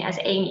as me, as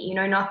Amy,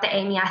 not the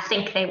Amy I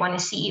think they want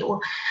to see or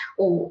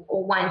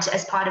want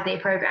as part of their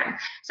program.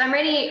 So I'm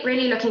really,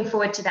 really looking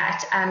forward to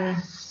that.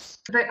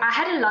 But I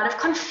had a lot of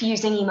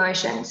confusing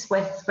emotions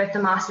with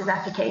the master's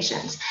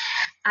applications.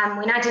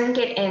 When I didn't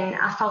get in,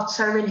 I felt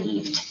so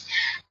relieved.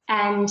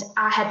 And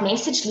I had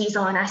messaged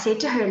Liesl and I said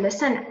to her,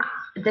 listen,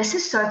 this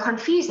is so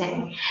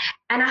confusing.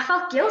 And I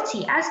felt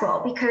guilty as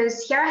well,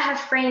 because here I have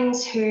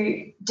friends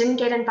who didn't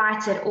get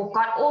invited or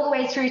got all the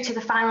way through to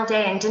the final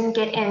day and didn't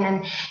get in.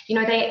 And,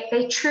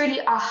 they truly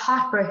are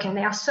heartbroken.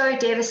 They are so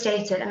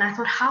devastated. And I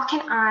thought, how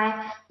can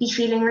I be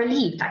feeling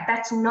relieved? Like,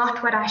 that's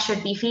not what I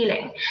should be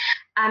feeling.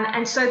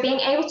 And so being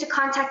able to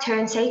contact her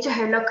and say to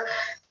her, look,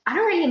 I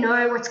don't really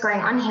know what's going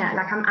on here.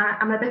 Like,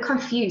 I'm a bit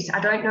confused. I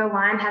don't know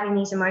why I'm having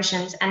these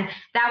emotions. And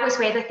that was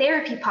where the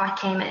therapy part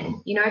came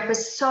in. It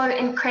was so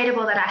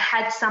incredible that I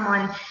had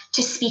someone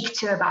to speak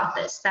to about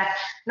this, that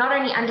not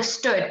only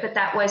understood, but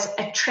that was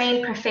a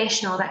trained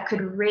professional that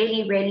could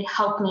really, really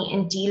help me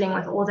in dealing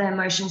with all the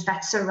emotions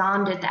that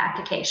surrounded the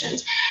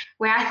applications.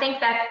 Where I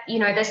think that,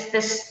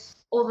 this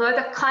although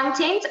the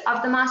content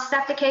of the master's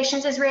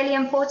applications is really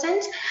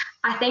important,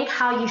 I think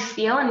how you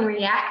feel and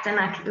react, and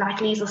like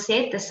Liesl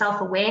said, the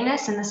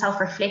self-awareness and the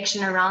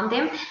self-reflection around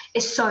them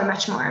is so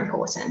much more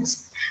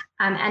important.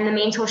 And the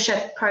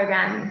mentorship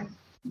program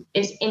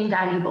is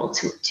invaluable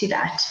to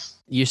that.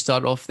 You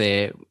start off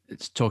there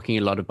talking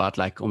a lot about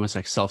almost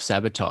like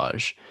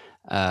self-sabotage.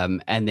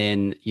 And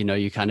then,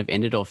 you kind of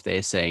ended off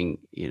there saying,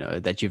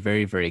 that you're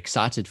very, very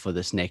excited for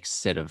this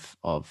next set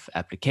of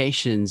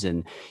applications.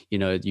 And,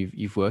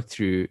 you've worked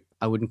through,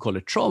 I wouldn't call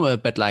it trauma,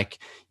 but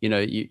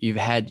you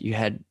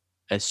had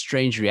a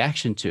strange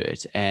reaction to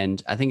it.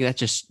 And I think that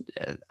just,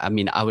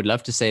 I would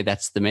love to say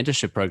that's the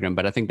mentorship program,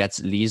 but I think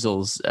that's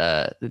Liesl's,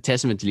 the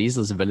testament to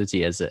Liesl's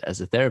ability as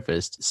a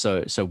therapist.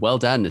 So well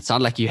done. It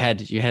sounded like you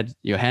had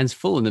your hands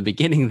full in the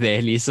beginning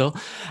there, Liesl.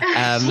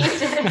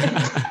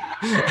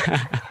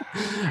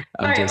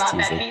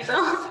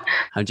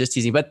 I'm just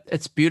teasing, but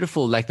it's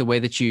beautiful, like the way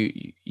that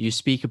you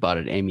speak about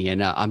it, Amy.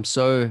 And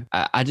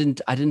I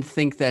didn't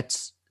think that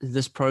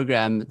this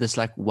program, this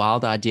like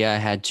wild idea I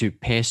had to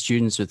pair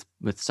students with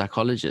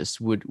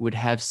psychologists would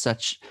have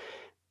such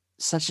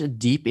a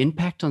deep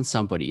impact on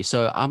somebody.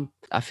 So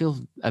I feel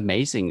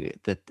amazing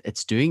that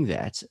it's doing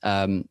that.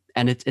 And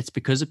it's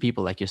because of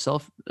people like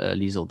yourself,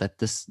 Liesl, that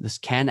this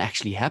can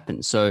actually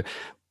happen. So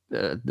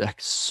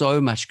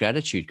so much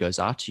gratitude goes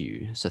out to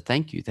you. So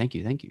thank you.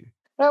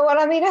 No, well,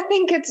 I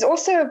think it's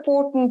also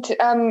important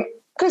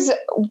because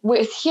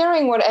with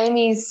hearing what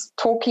Amy's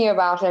talking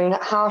about and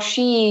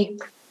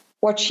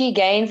what she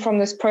gained from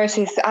this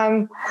process,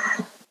 I'm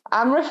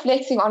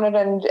reflecting on it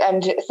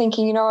and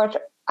thinking, you know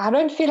what, I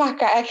don't feel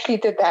like I actually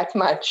did that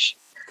much.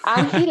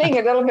 I'm feeling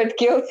a little bit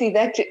guilty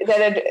that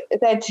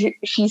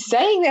she's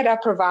saying that I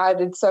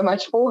provided so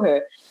much for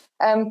her.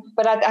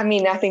 But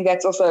I think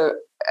that's also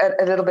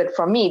a little bit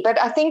from me. But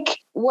I think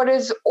what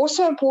is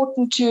also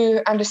important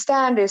to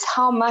understand is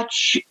how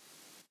much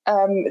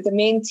the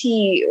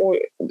mentee or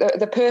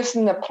the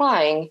person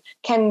applying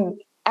can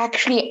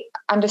actually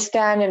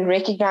understand and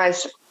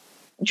recognize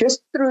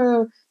just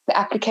through the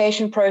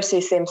application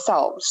process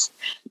themselves.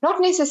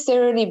 Not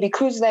necessarily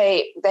because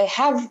they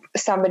have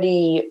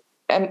somebody,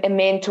 a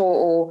mentor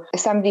or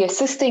somebody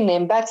assisting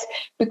them, but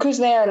because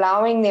they're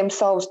allowing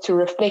themselves to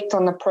reflect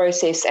on the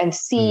process and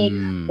see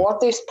what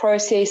this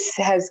process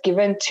has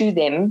given to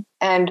them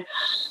and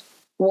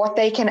what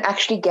they can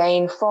actually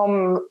gain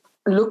from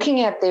looking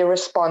at their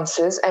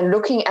responses and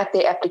looking at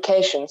their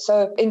application.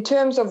 So in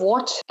terms of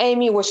what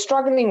Amy was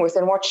struggling with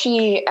and what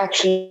she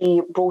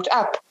actually brought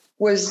up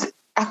was,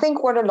 I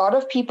think, what a lot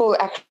of people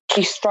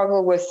actually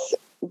struggle with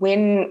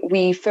when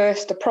we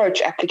first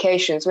approach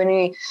applications, when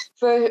we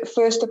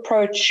first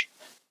approach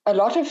a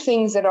lot of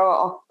things that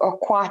are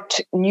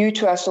quite new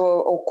to us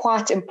or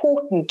quite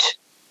important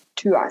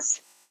to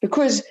us,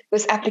 because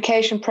this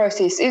application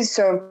process is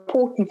so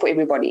important for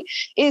everybody,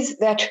 is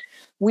that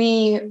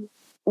we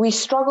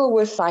struggle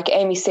with, like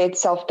Amy said,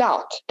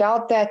 self-doubt,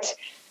 doubt that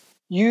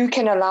you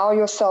can allow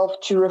yourself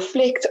to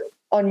reflect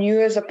on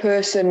you as a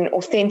person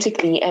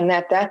authentically, and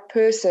that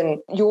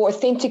person, your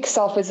authentic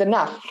self, is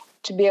enough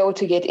to be able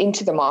to get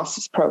into the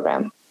master's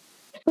program.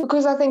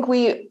 Because I think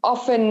we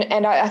often,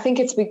 and I think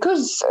it's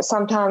because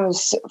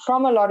sometimes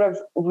from a lot of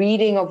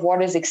reading of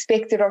what is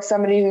expected of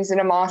somebody who's in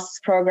a master's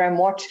program,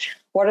 what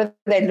are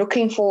they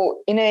looking for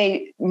in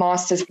a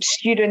master's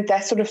student,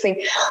 that sort of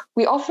thing,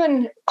 we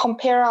often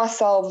compare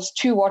ourselves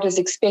to what is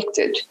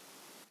expected.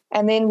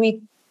 And then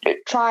we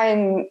try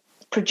and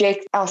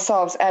project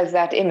ourselves as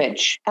that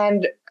image.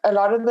 And a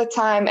lot of the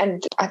time,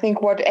 and I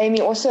think what Amy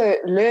also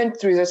learned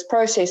through this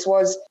process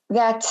was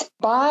that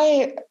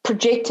by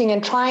projecting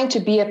and trying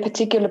to be a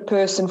particular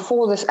person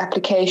for this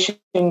application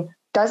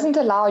doesn't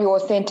allow your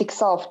authentic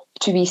self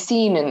to be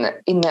seen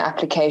in the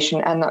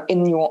application and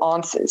in your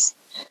answers.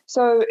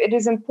 So it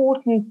is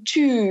important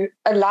to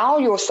allow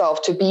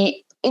yourself to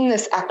be in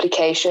this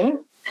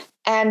application.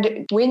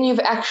 And when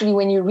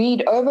you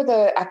read over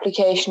the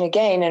application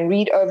again and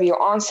read over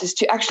your answers,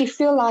 to actually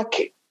feel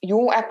like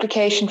your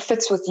application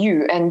fits with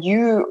you and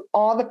you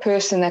are the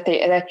person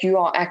that you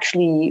are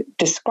actually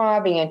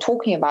describing and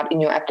talking about in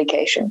your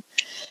application.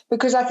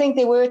 Because I think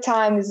there were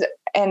times,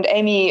 and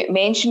Amy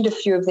mentioned a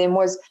few of them,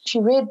 was she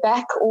read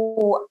back,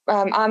 or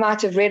I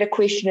might have read a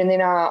question and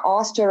then I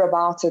asked her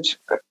about it,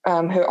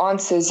 her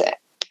answers,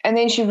 and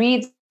then she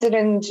reads it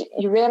and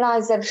you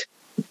realize that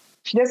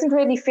she doesn't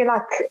really feel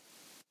like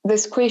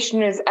this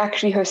question is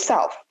actually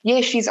herself.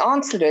 Yes, she's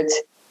answered it,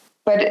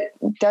 but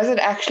does it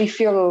actually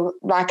feel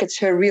like it's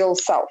her real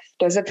self?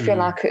 Does it feel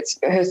like it's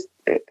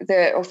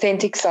the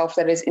authentic self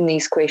that is in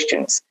these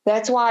questions?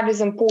 That's why it is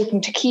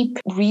important to keep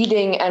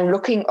reading and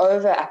looking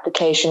over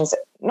applications,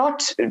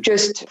 not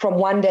just from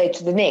one day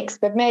to the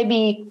next, but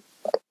maybe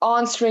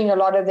answering a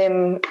lot of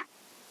them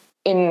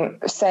in,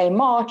 say,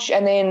 March,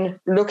 and then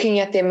looking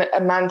at them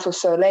a month or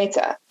so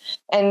later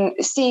and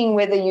seeing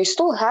whether you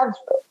still have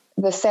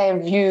the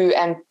same view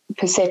and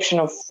perception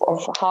of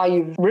how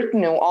you've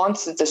written or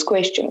answered this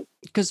question.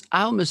 Because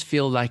I almost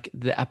feel like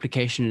the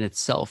application in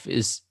itself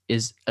is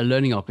a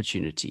learning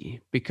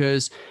opportunity,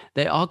 because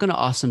they are going to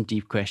ask some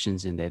deep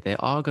questions in there. They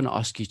are going to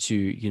ask you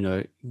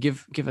to,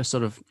 give a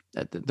sort of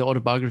the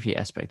autobiography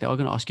aspect. They are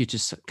going to ask you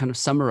to kind of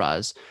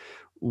summarize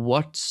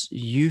what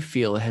you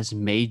feel has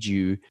made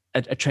you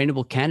a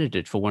trainable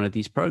candidate for one of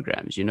these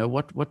programs.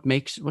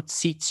 What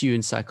seats you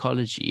in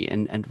psychology,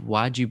 and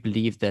why do you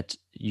believe that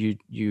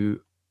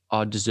you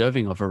are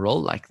deserving of a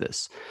role like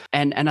this?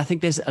 And I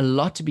think there's a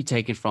lot to be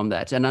taken from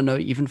that. And I know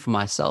even for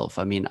myself,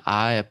 I mean,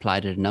 I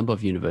applied at a number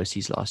of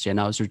universities last year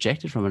and I was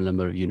rejected from a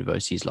number of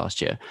universities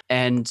last year.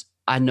 And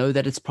I know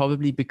that it's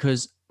probably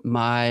because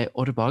my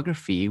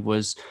autobiography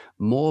was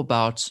more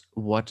about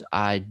what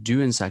I do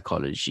in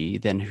psychology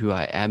than who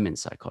I am in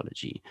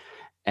psychology.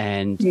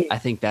 And I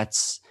think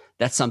that's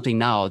something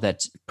now,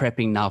 that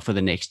prepping now for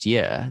the next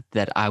year,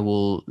 that I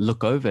will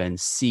look over and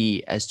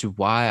see as to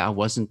why I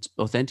wasn't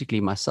authentically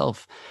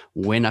myself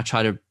when I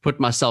try to put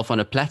myself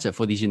on a platter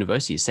for these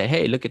universities, say,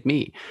 hey, look at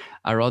me.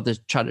 I rather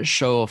try to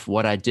show off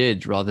what I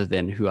did rather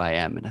than who I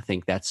am. And I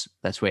think that's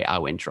where I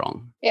went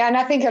wrong. Yeah, and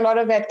I think a lot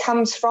of that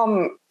comes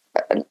from,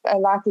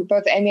 like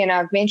both Amy and I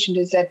have mentioned,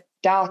 is that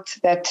doubt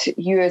that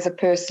you as a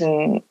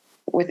person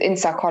within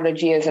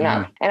psychology is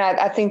enough. And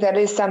I think that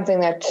is something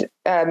that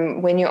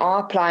when you are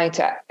applying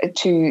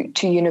to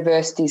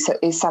universities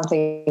is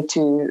something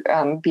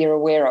to be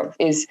aware of,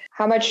 is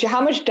how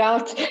much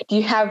doubt do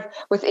you have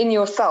within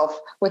yourself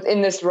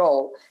within this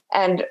role,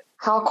 and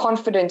how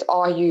confident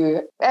are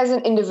you as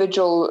an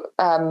individual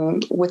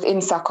within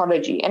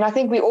psychology. And I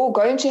think we're all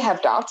going to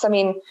have doubts. I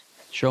mean,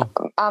 sure.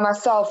 I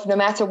myself, no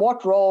matter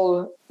what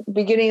role,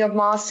 beginning of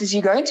masters,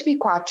 you're going to be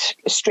quite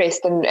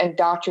stressed and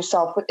doubt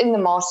yourself within the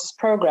master's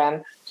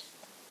program.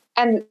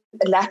 and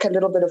lack a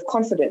little bit of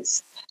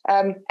confidence.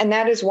 And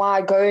that is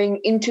why going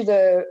into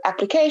the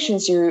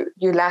applications, you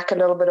lack a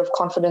little bit of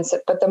confidence.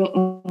 But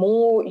the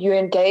more you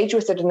engage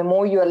with it and the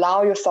more you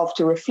allow yourself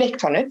to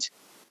reflect on it,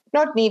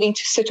 not needing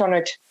to sit on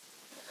it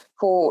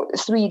for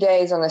 3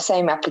 days on the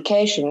same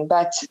application,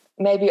 but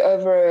maybe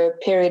over a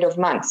period of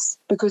months,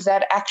 because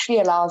that actually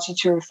allows you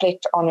to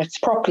reflect on it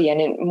properly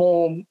and in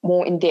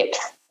more in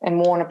depth and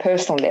more on a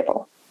personal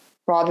level,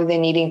 rather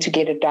than needing to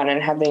get it done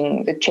and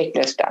having the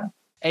checklist done.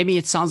 Amy,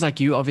 it sounds like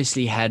you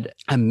obviously had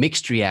a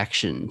mixed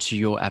reaction to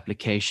your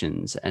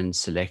applications and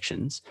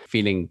selections,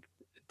 feeling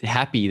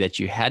happy that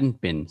you hadn't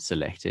been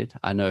selected.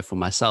 I know for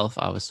myself,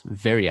 I was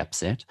very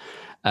upset.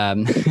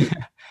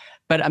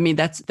 But I mean,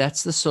 that's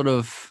the sort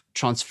of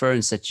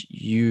transference that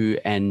you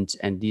and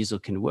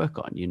Liesl can work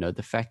on. You know,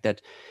 the fact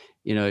that,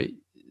 you know,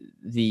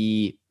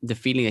 the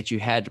feeling that you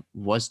had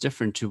was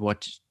different to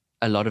what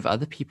a lot of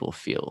other people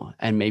feel,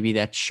 and maybe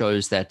that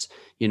shows that,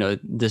 you know,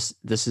 this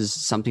is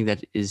something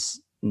that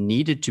is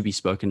needed to be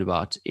spoken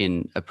about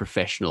in a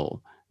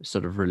professional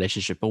sort of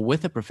relationship or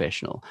with a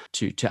professional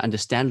to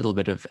understand a little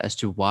bit of as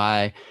to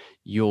why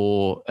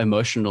your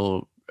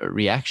emotional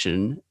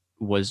reaction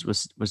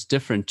was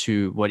different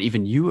to what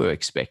even you were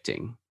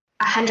expecting.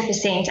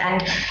 100%.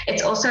 And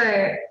it's also,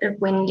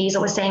 when Liesl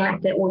was saying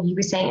like that, or you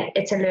were saying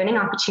it's a learning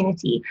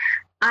opportunity.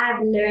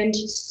 I've learned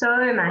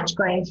so much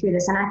going through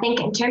this. And I think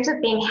in terms of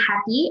being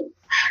happy,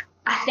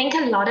 I think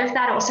a lot of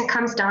that also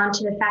comes down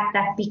to the fact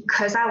that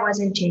because I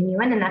wasn't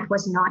genuine and that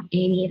was not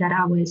Amy that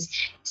I was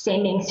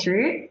sending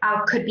through,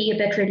 I could be a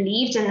bit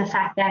relieved in the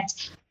fact that,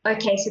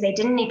 okay, so they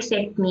didn't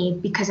accept me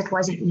because it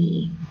wasn't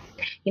me.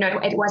 You know,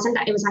 it was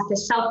like the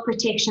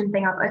self-protection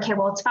thing of, okay,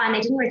 well, it's fine.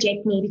 They didn't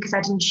reject me because I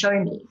didn't show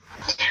me,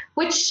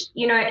 which,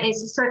 you know,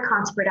 is so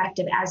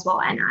counterproductive as well.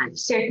 And I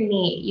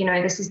certainly, you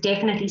know, this is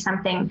definitely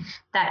something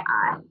that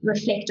I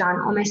reflect on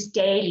almost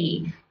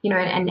daily, you know,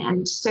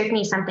 and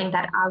certainly something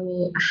that I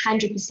will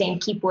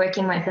 100% keep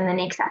working with in the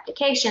next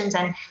applications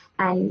and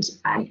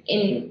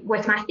in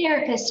with my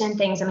therapist and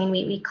things. I mean,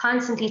 we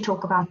constantly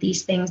talk about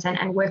these things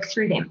and work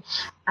through them.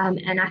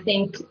 And I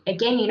think,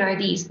 again, you know,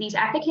 these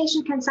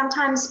applications can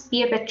sometimes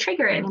be a bit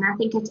triggering. And I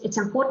think it's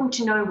important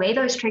to know where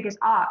those triggers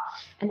are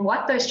and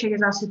what those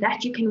triggers are so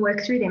that you can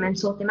work through them and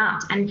sort them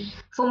out. And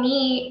for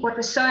me, what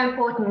was so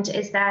important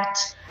is that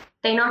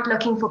they're not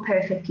looking for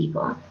perfect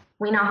people.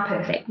 We're not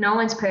perfect. No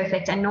one's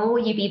perfect, and nor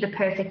will you be the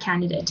perfect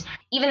candidate.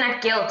 Even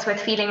that guilt with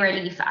feeling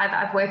relief,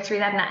 I've worked through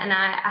that, and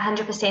I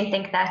 100%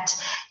 think that,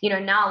 you know,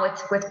 now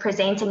with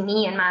presenting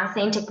me and my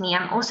authentic me,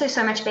 I'm also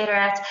so much better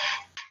at.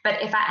 But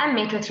if I am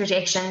met with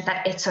rejection,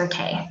 that it's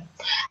okay.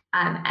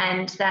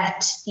 And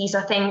that these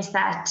are things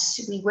that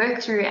we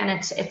work through, and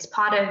it's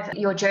part of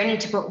your journey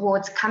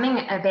towards becoming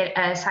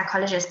a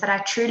psychologist. But I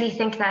truly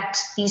think that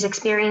these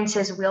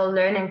experiences we'll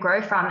learn and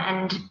grow from,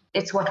 and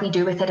it's what we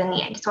do with it in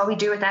the end. It's what we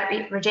do with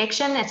that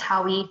rejection. It's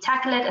how we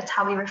tackle it. It's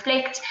how we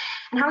reflect,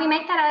 and how we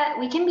make that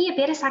we can be a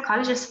better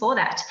psychologist for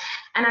that.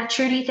 And I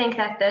truly think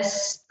that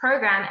this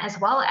program, as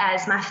well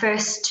as my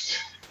first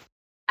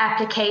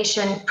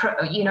application,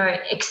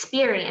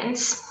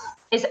 experience,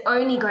 is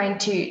only going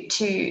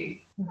to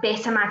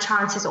better my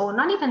chances, or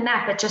not even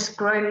that, but just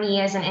grow me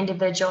as an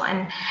individual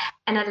and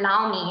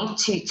allow me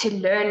to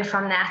learn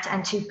from that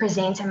and to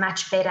present a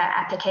much better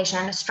application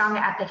and a stronger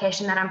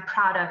application that I'm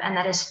proud of and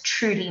that is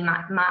truly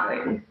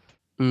my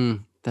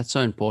own. That's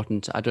so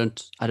important. I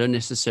don't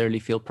necessarily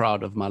feel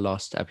proud of my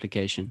last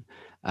application,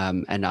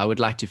 and I would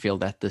like to feel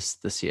that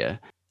this year.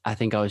 I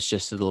think I was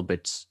just a little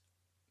bit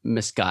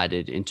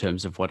misguided in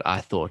terms of what I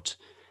thought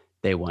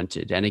they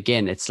wanted. And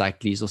again, it's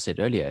like Liesl said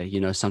earlier, you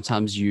know,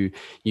 sometimes you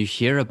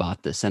hear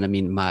about this, and I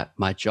mean,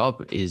 my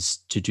job is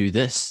to do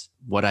this.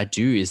 What I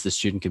do is the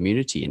student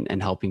community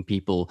and helping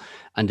people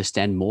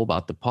understand more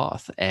about the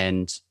path.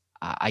 And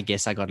I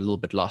guess I got a little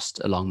bit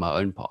lost along my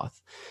own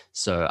path.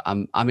 So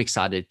I'm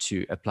excited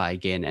to apply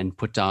again and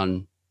put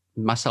down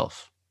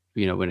myself,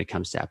 you know, when it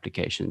comes to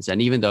applications.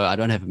 And even though I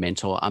don't have a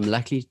mentor, I'm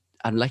lucky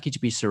to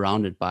be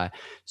surrounded by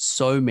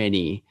so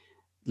many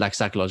like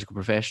psychological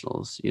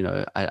professionals. You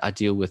know, I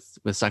deal with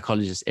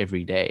psychologists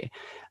every day.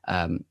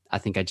 I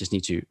think I just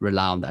need to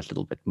rely on that a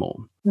little bit more.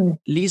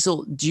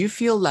 Liesl, do you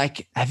feel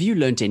like, have you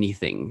learned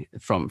anything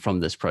from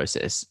this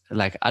process?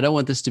 Like, I don't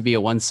want this to be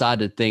a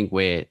one-sided thing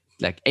where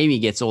like Amy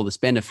gets all this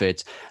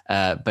benefit,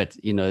 but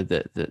you know,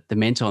 the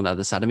mentor on the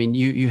other side. I mean,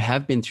 you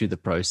have been through the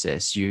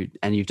process, you've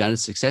done it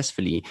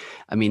successfully.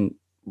 I mean,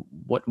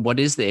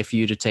 what is there for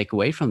you to take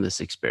away from this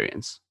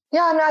experience?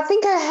 Yeah, and I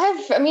think I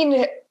have. I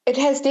mean, it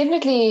has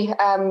definitely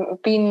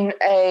been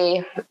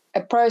a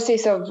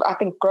process of, I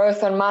think,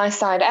 growth on my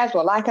side as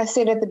well. Like I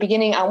said at the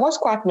beginning, I was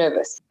quite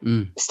nervous.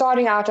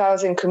 Starting out, I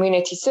was in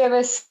community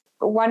service,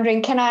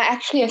 wondering, can I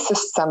actually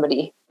assist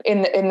somebody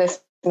in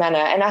this manner?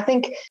 And I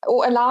think,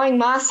 or allowing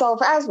myself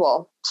as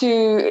well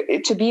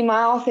to be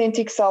my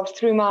authentic self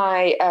through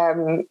my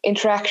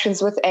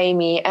interactions with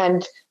Amy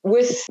and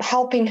with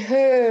helping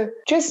her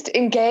just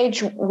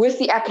engage with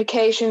the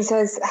applications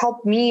has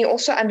helped me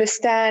also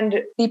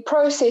understand the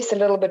process a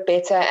little bit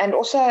better and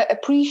also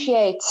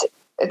appreciate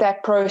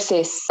that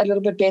process a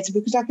little bit better,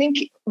 because I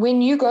think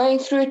when you're going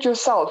through it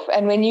yourself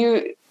and when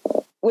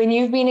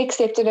you've been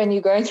accepted and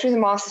you're going through the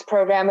master's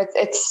program,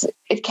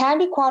 it can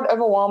be quite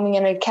overwhelming,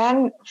 and it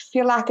can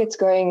feel like it's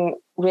going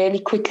really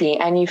quickly,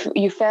 and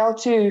you fail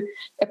to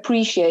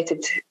appreciate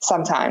it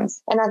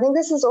sometimes. And I think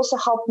this has also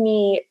helped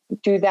me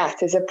do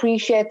that, is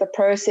appreciate the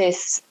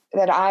process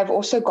that I've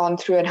also gone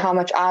through and how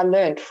much I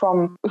learned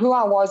from who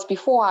I was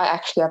before I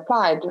actually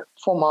applied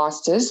for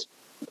masters.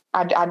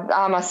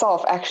 I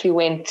myself actually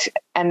went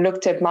and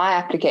looked at my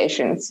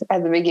applications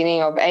at the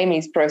beginning of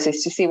Amy's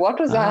process to see what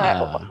did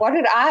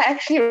I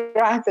actually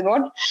write,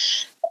 and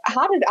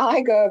how did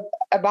I go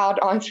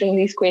about answering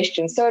these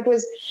questions. So it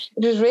was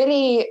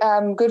really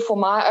good for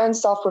my own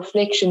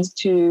self-reflections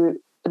to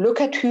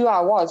look at who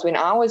I was when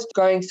I was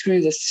going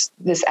through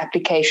this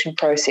application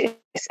process,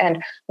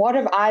 and what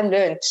have I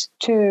learned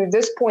to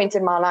this point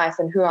in my life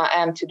and who I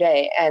am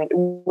today and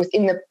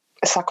within the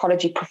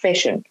psychology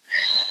profession.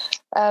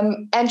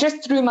 And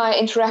just through my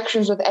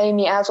interactions with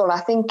Amy as well, I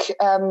think,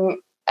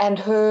 and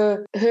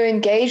her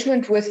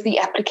engagement with the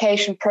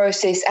application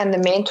process and the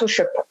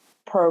mentorship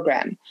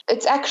program,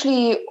 it's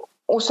actually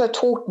also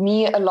taught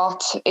me a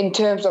lot in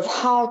terms of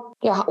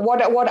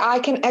what I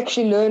can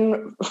actually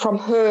learn from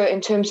her in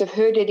terms of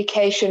her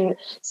dedication,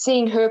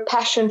 seeing her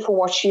passion for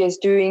what she is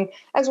doing,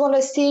 as well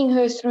as seeing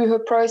her through her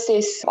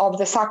process of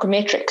the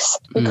psychometrics.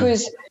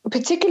 Because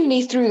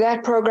particularly through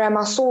that program,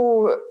 I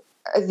saw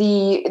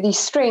the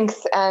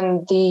strength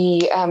and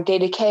the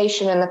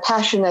dedication and the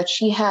passion that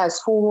she has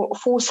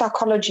for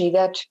psychology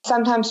that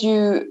sometimes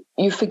you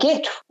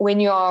forget when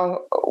you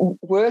are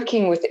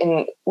working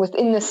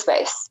within this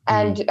space.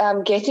 And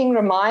getting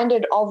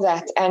reminded of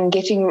that and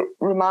getting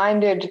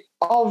reminded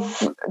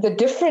of the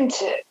different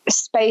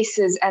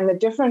spaces and the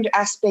different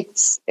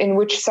aspects in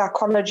which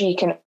psychology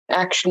can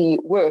actually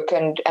work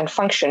and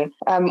function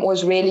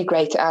was really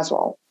great as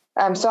well.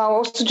 So I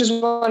also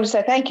just want to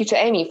say thank you to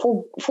Amy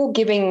for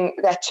giving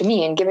that to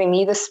me and giving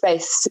me the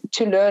space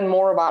to learn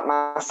more about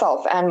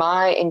myself and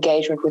my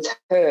engagement with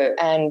her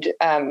and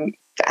the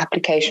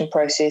application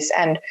process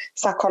and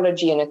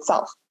psychology in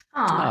itself.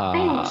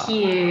 Thank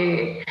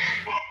you.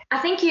 I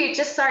think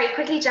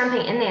quickly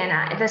jumping in there,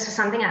 and this was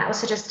something I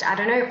also I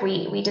don't know if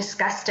we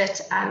discussed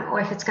it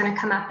or if it's going to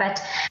come up, but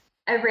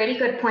a really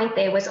good point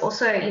there was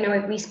also,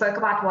 we spoke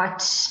about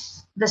what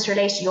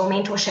your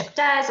mentorship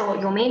does or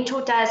your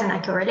mentor does and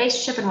like your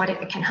relationship and what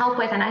it can help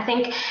with. And I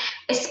think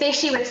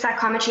especially with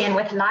psychometry and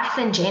with life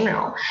in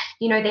general,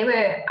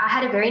 I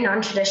had a very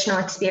non-traditional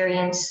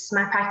experience.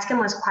 My practicum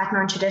was quite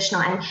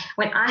non-traditional. And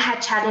when I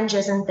had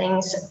challenges and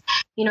things,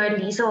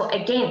 Liesl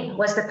again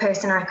was the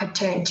person I could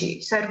turn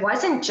to. So it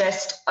wasn't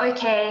just,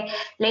 okay,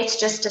 let's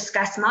just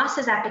discuss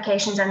master's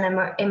applications and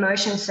the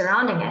emotions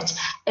surrounding it.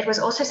 It was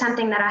also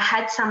something that I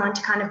had someone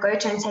to kind of go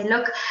to and say,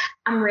 look,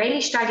 I'm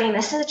really struggling.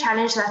 This is a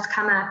challenge that's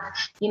come up.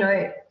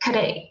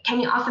 Can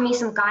you offer me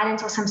some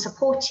guidance or some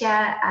support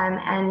here?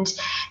 And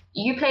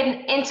you played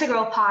an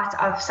integral part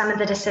of some of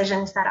the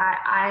decisions that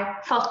I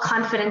felt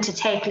confident to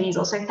take,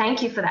 Liesl. So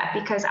thank you for that,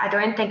 because I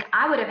don't think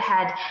I would have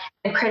had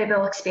the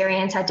incredible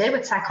experience I did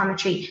with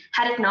psychometry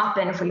had it not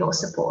been for your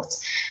support.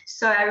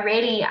 So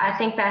I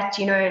think that,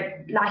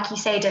 like you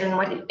say,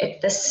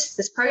 Dylan,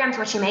 this program's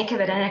what you make of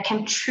it, and it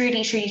can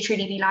truly, truly,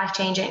 truly be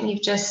life-changing.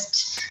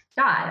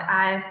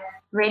 I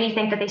really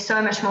think that there's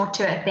so much more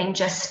to it than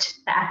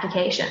just the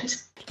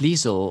applications.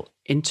 Liesl,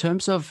 in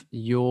terms of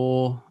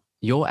your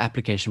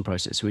application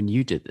process, when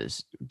you did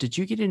this, did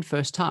you get in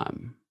first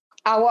time?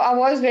 I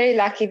was very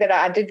lucky that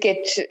I did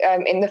get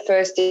in the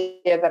first year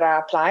that I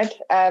applied.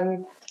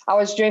 I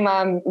was doing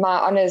my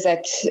honours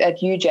at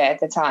UJ at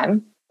the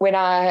time. When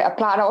I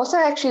applied, I also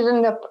actually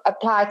didn't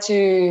apply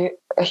to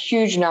a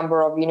huge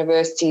number of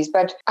universities.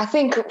 But I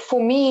think for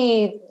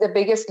me, the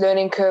biggest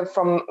learning curve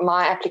from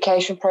my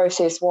application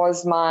process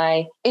was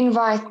my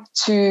invite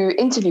to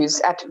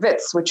interviews at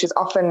WITS, which is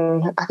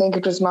often, I think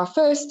it was my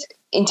first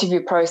interview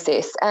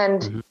process.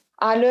 And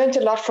I learned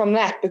a lot from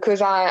that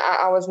because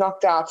I was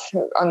knocked out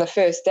on the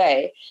first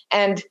day.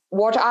 And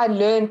what I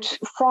learned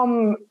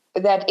from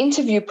that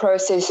interview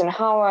process and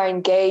how I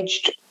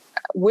engaged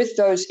with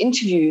those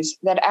interviews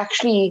that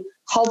actually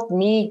helped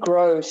me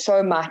grow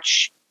so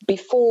much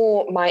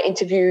before my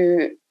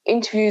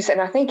interviews. And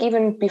I think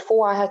even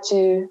before I had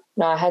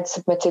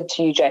submitted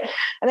to UJ,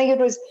 I think it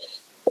was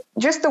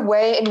just the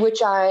way in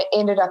which I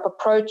ended up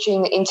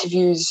approaching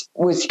interviews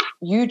with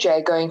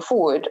UJ going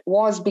forward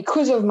was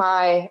because of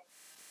my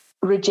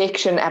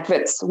rejection at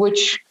WITS,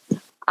 which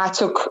I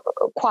took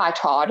quite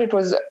hard. It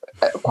was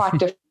quite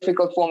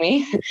difficult for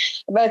me.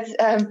 But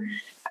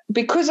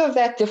because of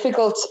that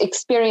difficult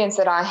experience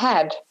that I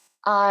had,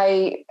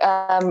 I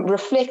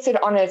reflected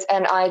on it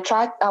and I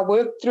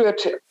worked through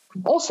it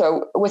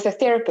also with a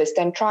therapist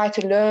and tried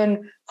to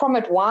learn from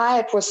it why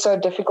it was so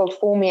difficult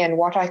for me and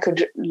what I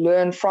could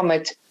learn from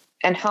it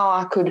and how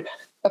I could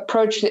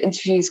approach the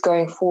interviews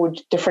going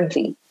forward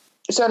differently.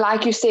 so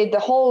like you said, the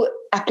whole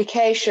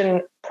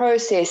application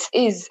process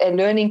is a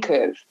learning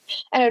curve.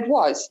 And it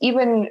was,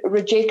 even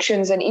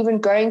rejections and even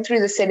going through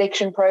the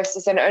selection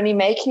process and only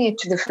making it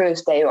to the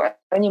first day or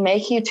only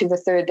making it to the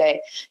third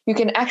day, you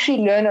can actually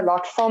learn a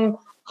lot from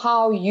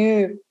how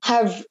you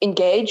have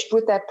engaged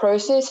with that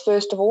process,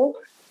 first of all,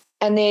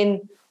 and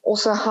then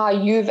also how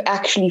you've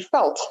actually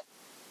felt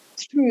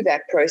through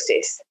that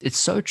process. It's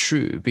so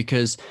true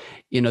because,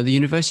 you know, the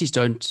universities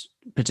don't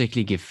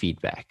particularly give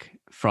feedback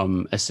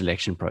from a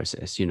selection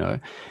process, you know,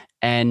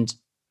 and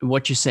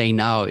what you're saying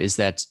now is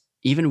that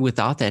even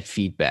without that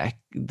feedback,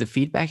 the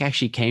feedback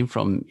actually came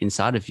from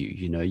inside of you.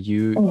 You know,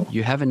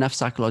 you have enough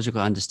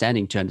psychological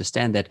understanding to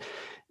understand that,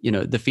 you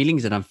know, the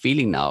feelings that I'm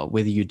feeling now,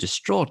 whether you're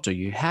distraught or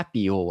you're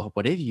happy or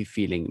whatever you're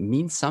feeling,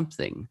 means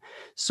something.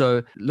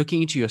 So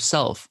looking into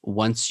yourself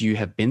once you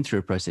have been through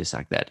a process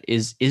like that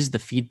is the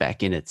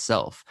feedback in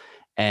itself.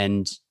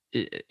 And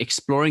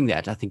exploring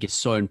that, I think, is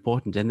so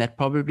important. And that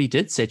probably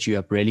did set you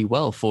up really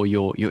well for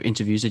your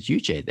interviews at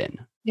UJ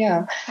then.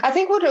 Yeah. I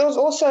think what it was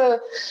also,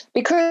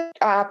 because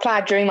I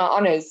applied during my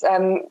honours,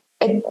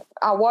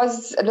 I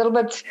was a little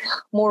bit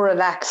more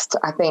relaxed,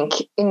 I think,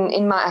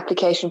 in my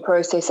application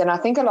process. And I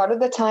think a lot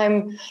of the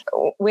time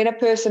when a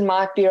person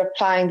might be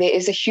applying, there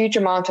is a huge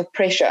amount of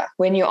pressure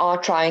when you are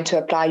trying to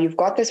apply. You've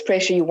got this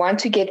pressure, you want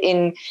to get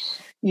in,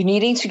 you're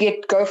needing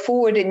to go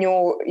forward in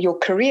your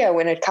career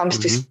when it comes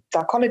to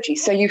psychology.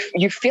 So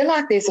you feel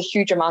like there's a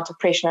huge amount of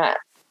pressure.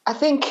 I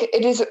think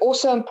it is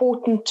also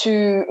important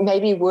to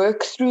maybe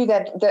work through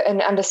an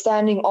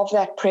understanding of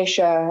that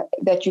pressure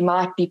that you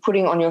might be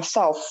putting on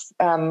yourself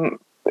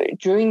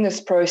during this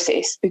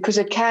process, because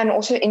it can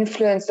also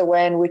influence the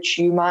way in which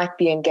you might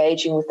be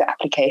engaging with the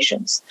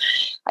applications.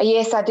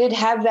 Yes, I did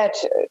have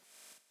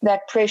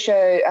that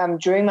pressure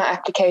during my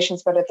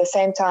applications, but at the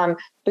same time,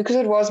 because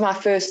it was my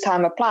first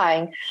time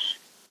applying,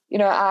 you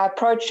know, I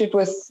approached it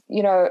with,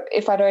 you know,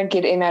 if I don't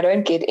get in, I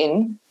don't get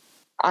in.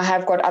 I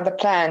have got other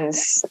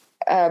plans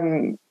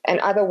and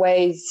other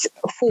ways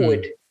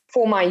forward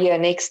for my year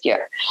next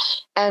year.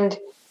 And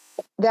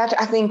that,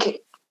 I think,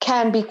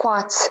 can be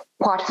quite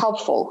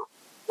helpful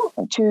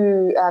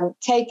to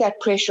take that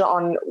pressure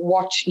on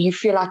what you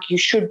feel like you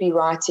should be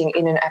writing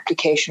in an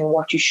application,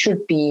 what you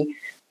should be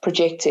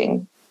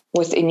projecting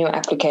within your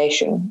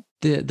application.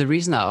 The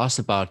reason I asked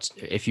about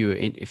if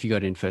you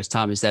got in first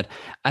time is that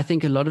I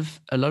think a lot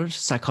of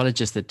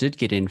psychologists that did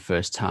get in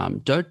first time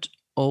don't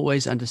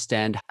always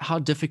understand how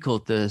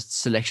difficult the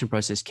selection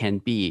process can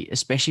be,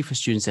 especially for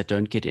students that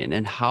don't get in,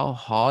 and how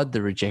hard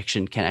the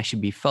rejection can actually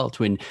be felt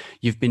when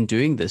you've been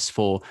doing this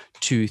for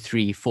 2,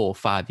 3, 4,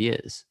 5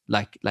 years,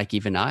 like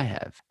even I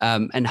have,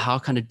 and how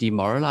kind of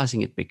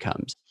demoralizing it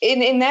becomes.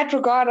 In that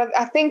regard,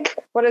 I think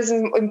what is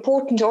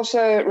important to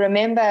also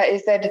remember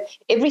is that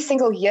every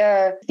single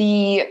year,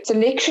 the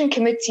selection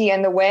committee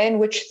and the way in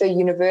which the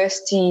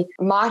university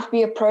might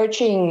be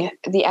approaching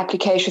the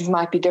applications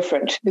might be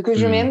different.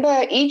 Because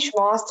remember, each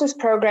master's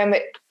program,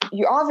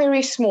 you are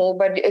very small,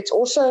 but it's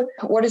also,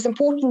 what is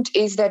important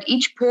is that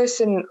each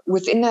person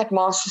within that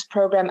master's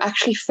program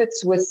actually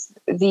fits with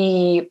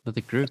the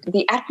group,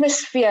 the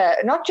atmosphere,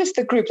 not just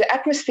the group, the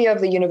atmosphere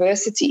of the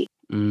university.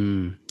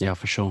 Yeah,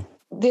 for sure.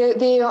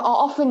 There are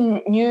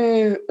often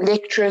new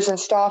lecturers and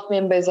staff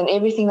members and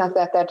everything like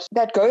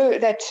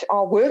that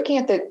are working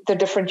at the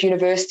different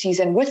universities,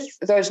 and with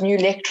those new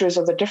lecturers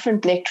or the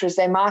different lecturers,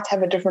 they might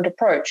have a different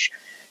approach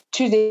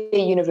to their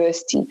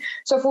university.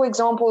 So, for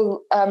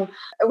example,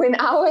 when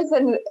I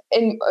was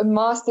in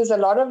masters, a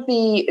lot of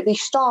the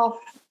staff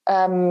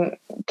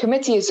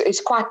committee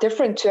is quite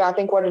different to, I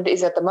think, what it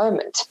is at the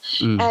moment.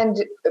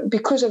 And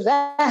because of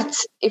that,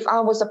 if I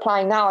was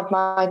applying now,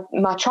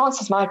 my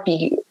chances might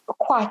be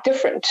quite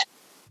different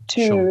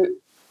to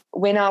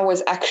when I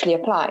was actually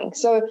applying.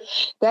 So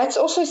that's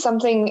also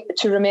something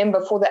to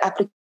remember for the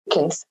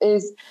applicants,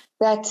 is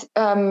that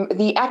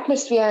the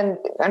atmosphere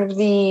and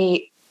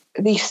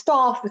the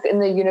staff within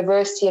the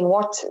university and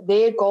what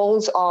their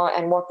goals are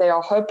and what they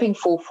are hoping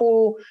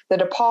for the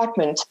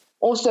department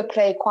also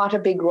play quite a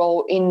big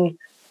role in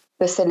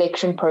the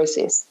selection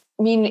process.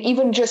 I mean,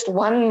 even just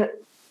one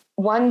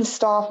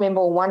staff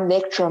member or one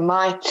lecturer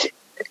might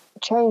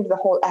change the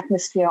whole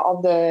atmosphere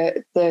of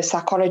the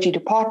psychology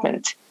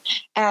department.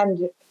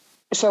 And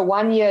so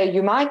one year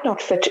you might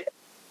not fit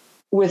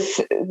with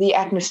the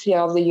atmosphere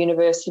of the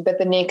university, but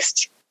the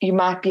next you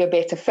might be a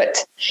better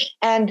fit.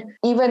 And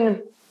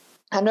even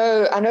I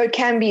know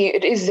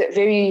it is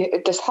very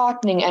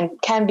disheartening and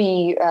can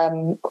be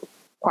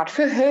quite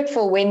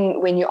hurtful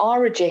when you are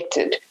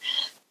rejected.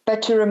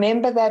 But to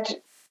remember that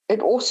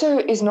it also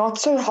is not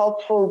so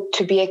helpful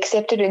to be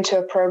accepted into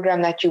a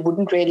program that you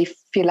wouldn't really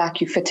feel like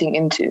you're fitting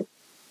into.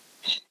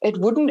 It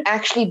wouldn't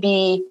actually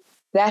be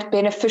that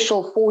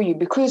beneficial for you,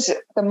 because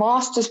the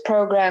master's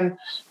program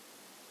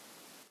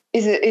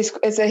is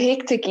a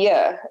hectic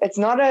year. It's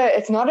not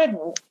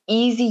an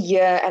easy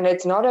year, and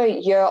it's not a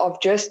year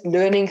of just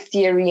learning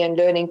theory and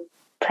learning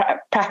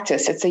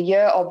practice. It's a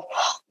year of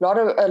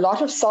a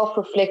lot of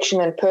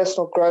self-reflection and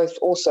personal growth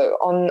also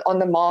on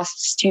the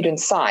master's student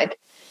side.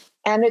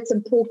 And it's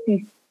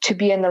important to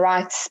be in the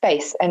right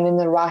space and in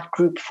the right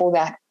group for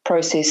that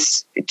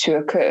process to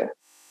occur.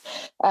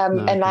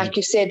 And like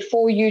you said,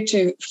 for you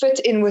to fit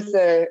in with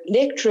the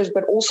lecturers,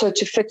 but also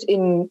to fit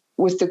in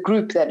with the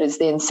group that is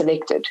then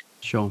selected.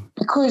 Sure.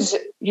 Because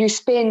you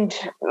spend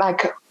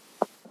like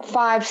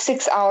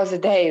 5-6 hours a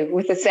day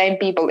with the same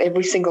people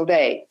every single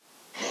day.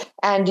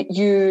 And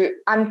you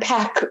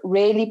unpack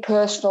really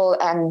personal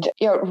and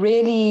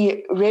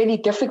really, really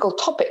difficult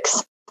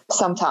topics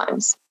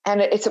sometimes.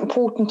 And it's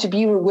important to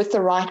be with the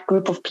right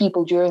group of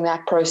people during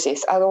that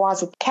process.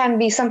 Otherwise, it can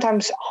be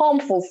sometimes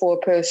harmful for a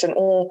person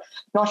or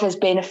not as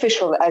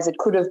beneficial as it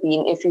could have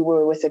been if you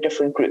were with a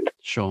different group.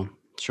 Sure.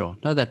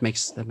 No, that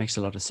makes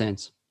a lot of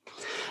sense.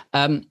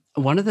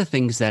 One of the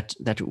things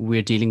that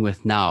we're dealing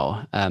with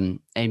now,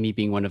 Amy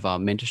being one of our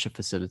mentorship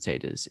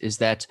facilitators, is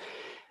that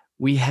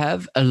we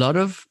have a lot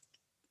of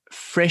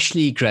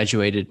freshly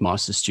graduated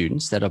master's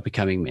students that are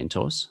becoming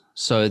mentors.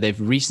 So they've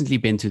recently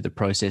been through the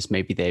process.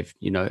 Maybe they've,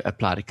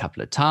 applied a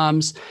couple of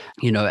times,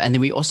 and then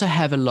we also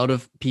have a lot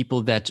of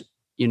people that,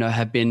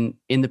 have been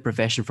in the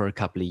profession for a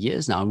couple of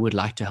years now and would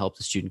like to help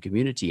the student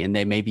community. And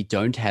they maybe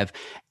don't have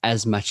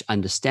as much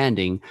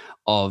understanding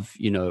of,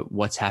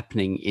 what's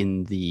happening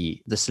in the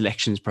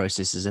selections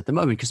processes at the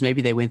moment, because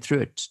maybe they went through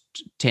it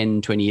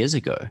 10, 20 years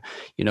ago.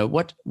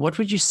 What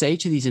would you say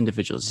to these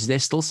individuals? Is there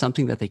still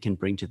something that they can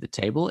bring to the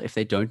table if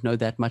they don't know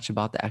that much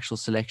about the actual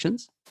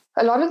selections?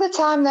 A lot of the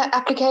time, the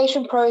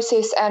application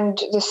process and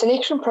the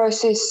selection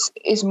process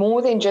is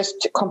more than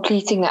just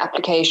completing the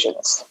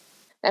applications.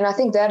 And I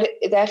think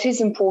that is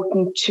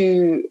important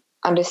to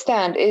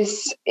understand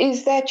is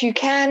that you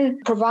can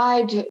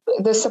provide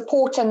the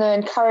support and the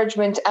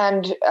encouragement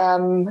and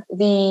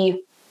the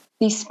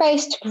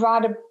space to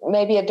provide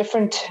maybe a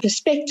different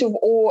perspective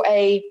or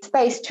a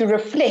space to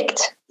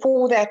reflect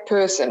for that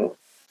person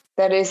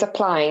that is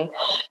applying,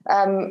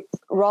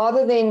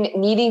 rather than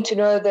needing to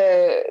know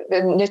the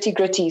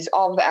nitty-gritties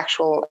of the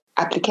actual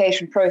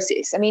application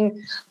process. I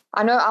mean,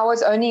 I know I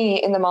was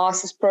only in the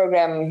master's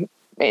program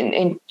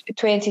in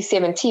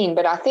 2017,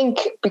 but I think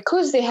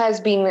because there has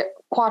been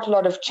quite a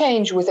lot of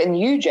change within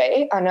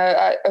UJ, I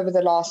know over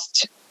the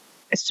last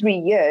 3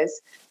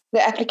 years,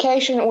 the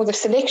application or the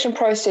selection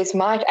process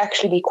might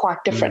actually be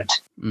quite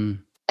different. And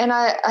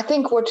I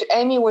think what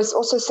Amy was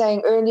also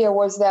saying earlier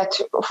was that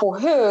for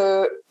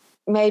her,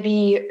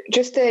 maybe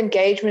just the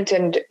engagement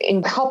and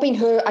in helping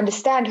her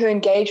understand her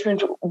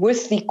engagement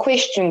with the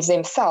questions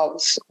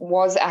themselves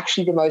was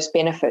actually the most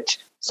benefit.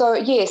 So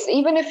yes,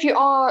 even if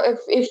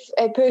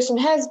a person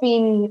has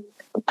been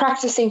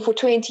practicing for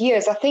 20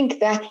 years, I think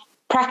that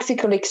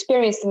practical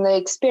experience and the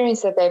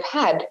experience that they've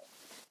had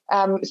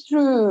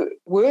through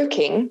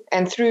working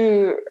and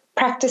through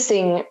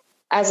practicing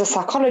as a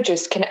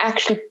psychologist can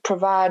actually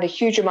provide a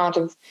huge amount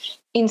of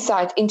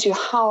insight into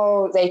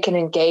how they can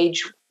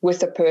engage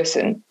with a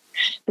person.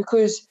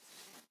 Because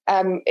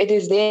it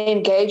is their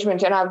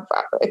engagement, and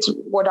it's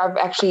what I've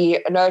actually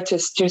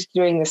noticed just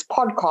during this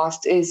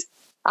podcast is,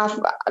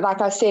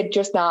 like I said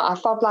just now, I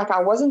felt like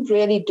I wasn't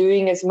really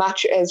doing as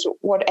much as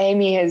what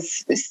Amy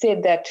has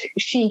said that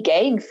she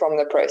gained from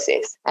the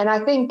process. And I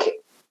think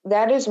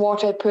that is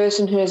what a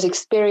person who has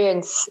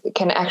experience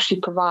can actually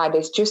provide,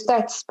 is just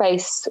that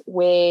space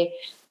where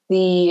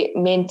the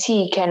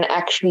mentee can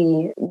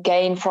actually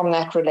gain from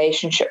that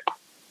relationship.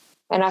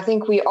 And I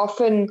think we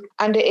often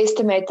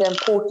underestimate the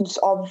importance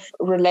of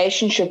a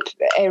relationship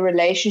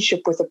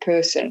with a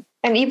person.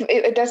 And even,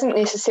 it doesn't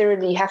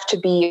necessarily have to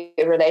be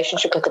a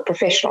relationship with a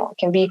professional. It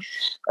can be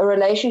a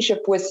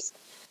relationship with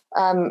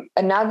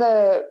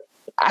another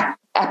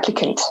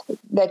applicant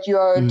that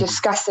you're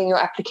discussing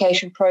your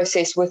application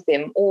process with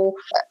them, or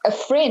a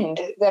friend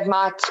that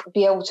might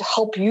be able to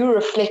help you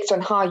reflect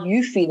on how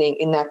you're feeling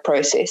in that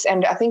process.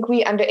 And I think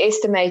we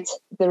underestimate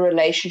the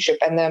relationship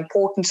and the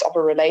importance of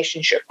a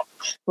relationship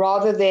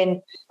rather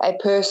than a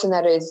person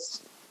that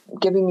is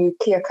giving you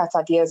clear-cut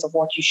ideas of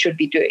what you should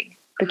be doing,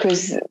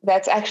 because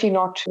that's actually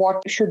not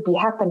what should be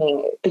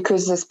happening,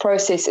 because this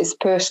process is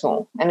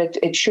personal and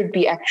it should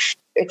be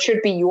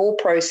your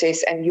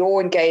process and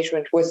your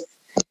engagement with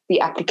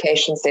the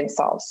applications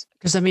themselves.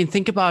 Because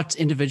think about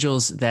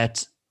individuals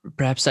that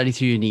perhaps study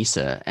through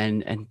UNISA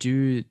and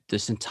do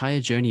this entire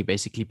journey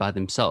basically by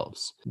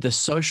themselves. The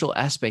social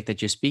aspect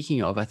that you're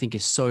speaking of, I think,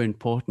 is so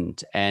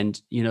important.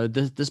 And,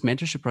 this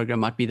mentorship program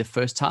might be the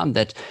first time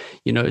that,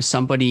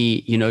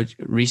 somebody,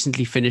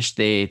 recently finished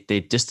their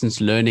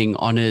distance learning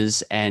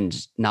honors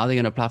and now they're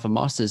going to apply for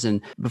masters.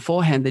 And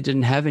beforehand, they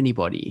didn't have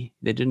anybody.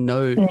 They didn't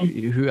know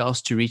who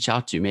else to reach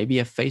out to, maybe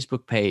a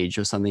Facebook page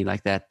or something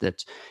like that,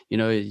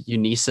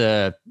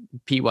 UNISA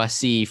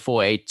PYC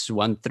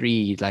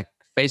 4813, like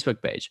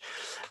Facebook page.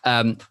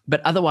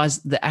 But otherwise,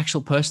 the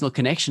actual personal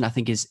connection, I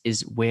think,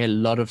 is where a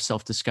lot of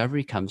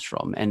self-discovery comes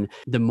from. And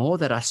the more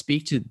that I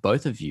speak to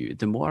both of you,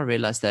 the more I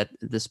realize that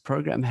this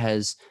program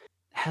has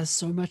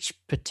so much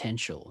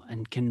potential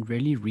and can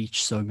really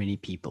reach so many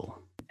people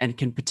and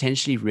can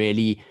potentially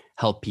really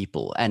help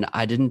people. And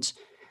I didn't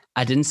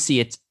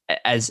see it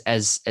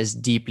as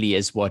deeply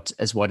as what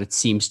it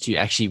seems to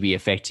actually be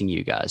affecting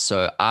you guys.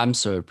 So I'm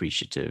so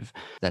appreciative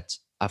that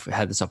I've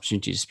had this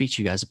opportunity to speak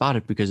to you guys about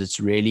it, because it's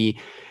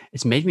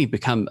made me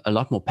become a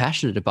lot more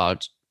passionate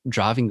about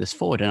driving this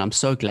forward. And I'm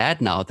so glad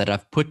now that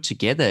I've put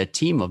together a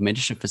team of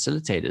mentorship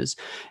facilitators,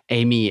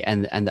 Amy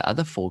and the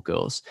other 4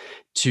 girls,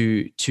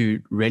 to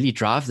really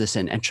drive this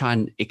and try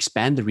and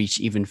expand the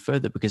reach even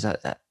further, because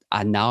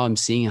I'm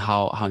seeing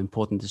how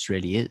important this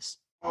really is.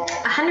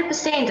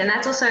 100%. And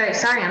that's also,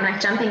 sorry, I'm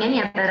like jumping in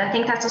here, but I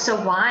think that's also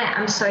why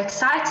I'm so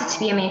excited to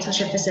be a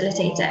mentorship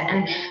facilitator.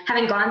 And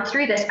having gone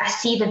through this, I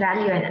see the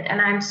value in it. And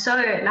I'm so,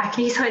 like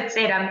Lisa had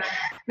said, I'm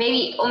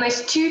maybe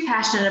almost too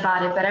passionate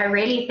about it, but I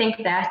really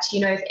think that,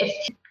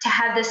 if to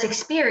have this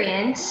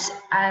experience,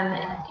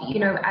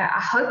 I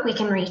hope we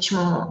can reach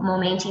more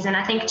mentees. And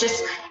I think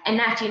just in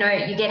that,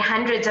 you get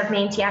hundreds of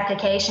mentee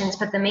applications,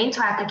 but the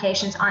mentor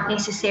applications aren't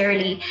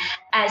necessarily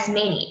as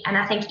many. And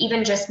I think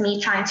even just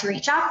me trying to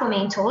reach out for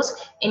mentors,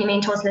 any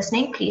mentors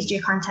listening, please do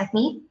contact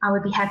me. I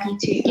would be happy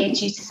to get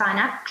you to sign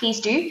up. Please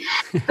do.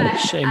 But,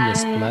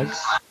 shameless plug.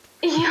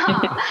 Yeah,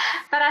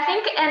 but I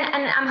think,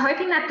 and I'm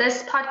hoping that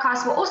this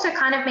podcast will also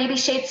kind of maybe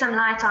shed some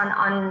light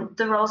on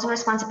the roles and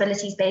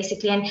responsibilities,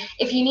 basically. And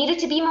if you need it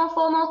to be more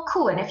formal,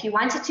 cool. And if you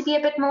want it to be a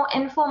bit more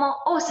informal,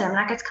 awesome.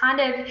 Like, it's kind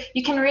of,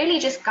 you can really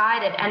just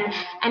guide it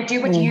and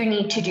do what you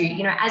need to do,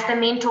 as the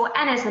mentor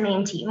and as the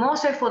mentee, more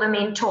so for the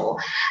mentor.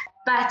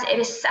 But it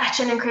is such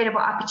an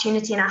incredible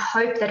opportunity, and I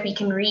hope that we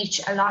can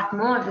reach a lot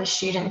more of the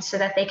students so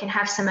that they can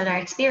have similar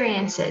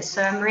experiences.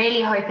 So I'm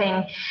really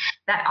hoping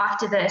that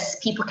after this,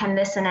 people can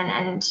listen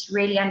and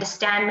really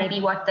understand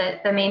maybe what the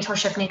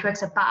mentorship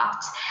network's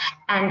about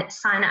and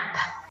sign up.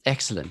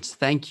 Excellent.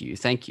 Thank you.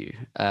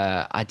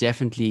 I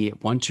definitely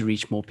want to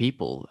reach more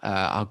people.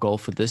 Our goal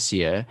for this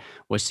year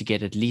was to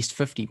get at least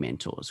 50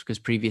 mentors, because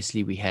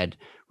previously we had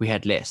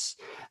less.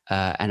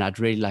 And I'd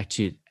really like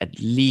to at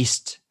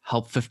least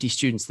help 50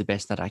 students the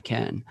best that I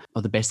can,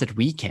 or the best that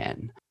we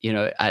can.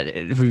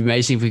 It would be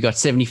amazing if we got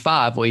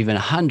 75 or even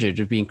 100.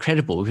 It would be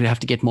incredible. We'd have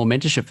to get more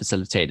mentorship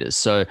facilitators.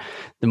 So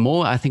the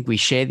more I think we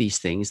share these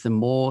things, the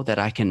more that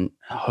I can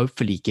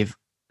hopefully give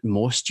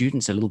more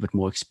students a little bit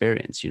more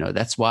experience.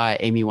 That's why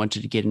Amy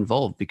wanted to get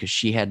involved, because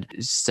she had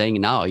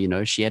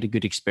she had a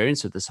good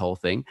experience with this whole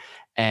thing,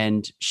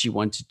 and she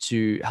wanted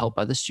to help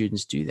other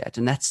students do that.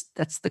 And that's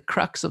the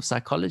crux of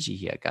psychology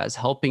here, guys,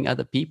 helping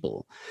other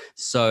people.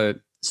 So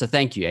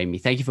thank you, Amy.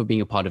 Thank you for being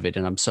a part of it.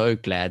 And I'm so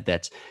glad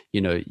that,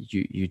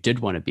 you did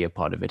want to be a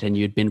part of it, and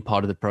you'd been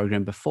part of the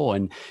program before,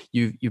 and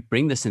you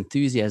bring this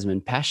enthusiasm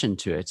and passion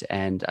to it.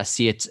 And I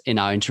see it in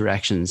our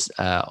interactions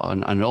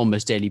on an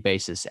almost daily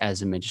basis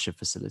as a mentorship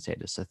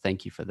facilitator. So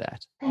thank you for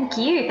that. Thank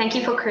you. Thank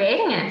you for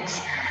creating it.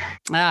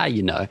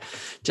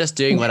 Just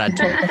doing what I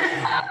do.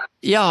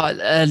 Yeah,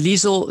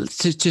 Liesl,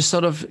 to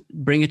sort of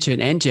bring it to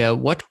an end here,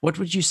 what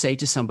would you say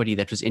to somebody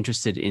that was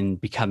interested in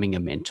becoming a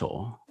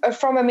mentor?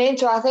 From a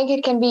mentor, I think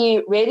it can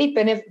be really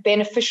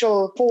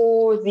beneficial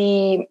for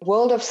the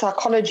world of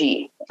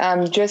psychology.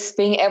 Just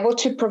being able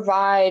to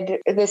provide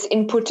this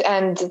input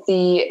and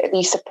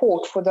the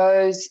support for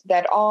those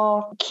that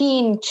are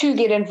keen to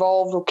get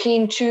involved or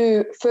keen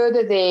to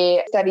further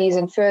their studies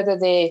and further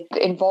their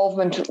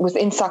involvement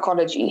within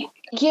psychology.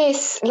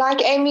 Yes,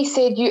 like Amy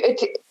said,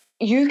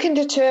 you can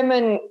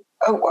determine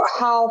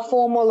how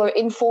formal or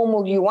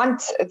informal you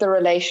want the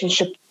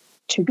relationship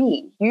to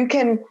be. You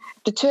can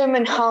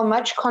determine how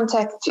much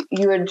contact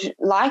you would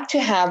like to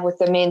have with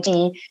the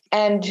mentee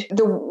and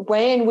the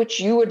way in which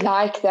you would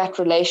like that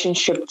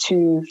relationship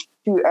to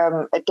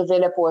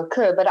develop or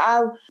occur. But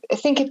I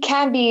think it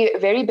can be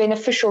very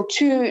beneficial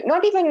to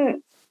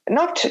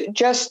not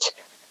just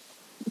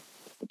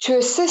to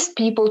assist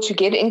people to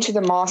get into the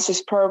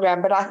master's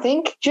program, but I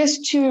think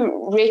just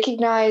to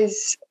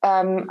recognize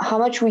how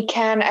much we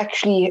can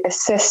actually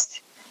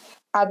assist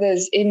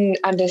others in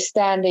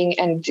understanding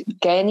and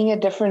gaining a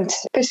different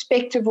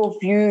perspective or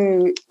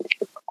view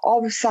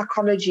of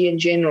psychology in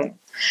general.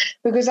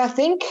 Because I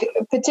think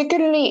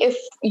particularly if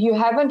you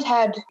haven't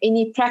had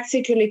any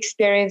practical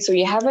experience or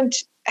you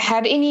haven't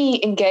had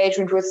any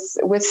engagement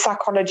with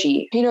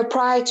psychology,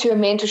 prior to a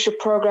mentorship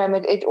program,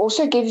 it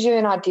also gives you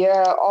an idea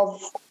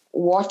of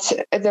what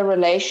the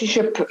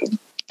relationship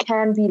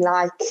can be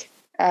like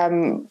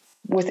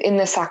within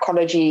the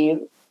psychology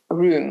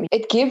room.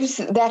 It gives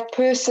that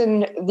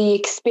person the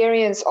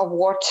experience of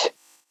what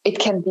it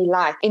can be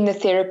like in the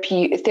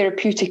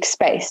therapeutic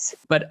space.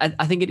 But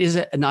I think it is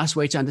a nice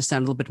way to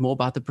understand a little bit more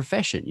about the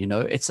profession.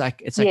 It's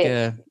like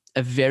yes.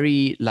 a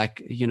very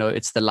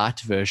it's the light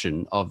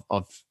version of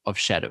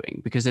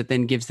shadowing, because it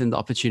then gives them the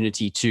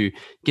opportunity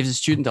gives a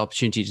student the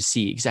opportunity to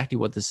see exactly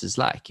what this is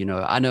like.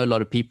 I know a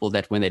lot of people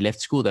that when they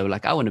left school, they were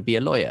like, I want to be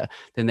a lawyer.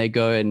 Then they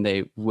go and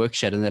they work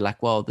shadow and they're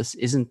like, well, this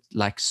isn't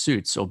like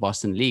Suits or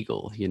Boston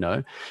Legal,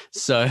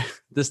 So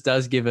this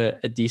does give a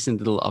decent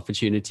little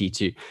opportunity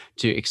to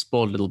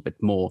explore a little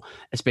bit more,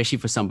 especially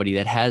for somebody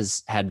that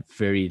has had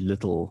very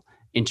little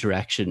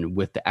interaction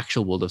with the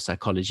actual world of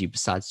psychology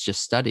besides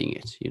just studying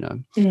it.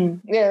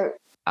 Yeah,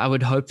 I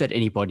would hope that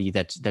anybody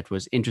that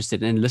was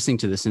interested in listening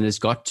to this and has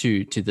got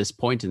to this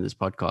point in this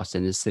podcast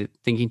and is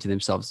thinking to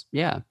themselves,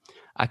 yeah,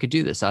 I could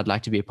do this. I'd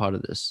like to be a part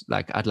of this.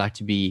 Like, I'd like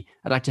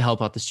to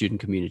help out the student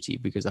community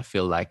because I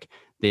feel like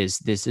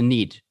there's a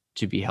need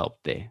to be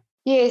helped there.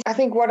 Yes, I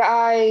think what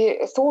I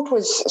thought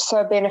was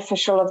so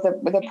beneficial of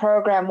the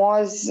program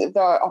was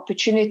the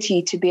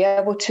opportunity to be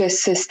able to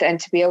assist and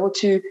to be able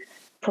to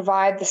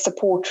provide the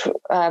support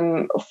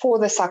for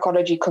the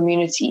psychology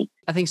community.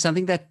 I think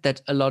something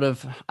that a lot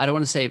of, I don't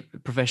want to say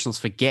professionals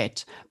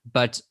forget,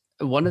 but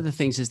one of the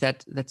things is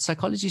that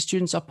psychology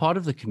students are part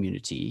of the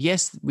community.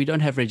 Yes, we don't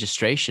have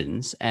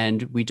registrations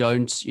and we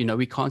don't,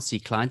 we can't see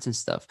clients and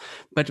stuff,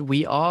 but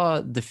we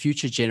are the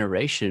future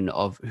generation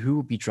of who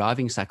will be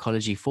driving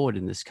psychology forward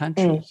in this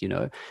country,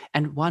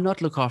 and why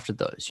not look after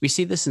those? We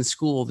see this in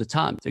school all the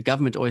time. The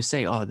government always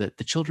say, oh, the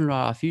children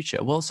are our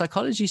future. Well,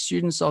 psychology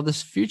students are the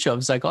future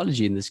of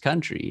psychology in this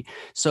country.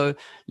 So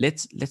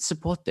let's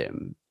support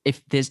them.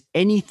 If there's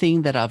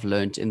anything that I've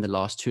learned in the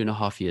last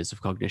 2.5 years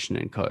of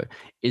Cognition & Co.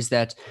 is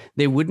that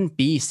there wouldn't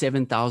be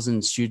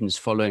 7,000 students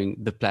following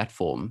the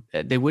platform.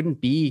 There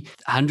wouldn't be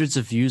hundreds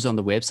of views on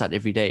the website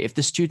every day if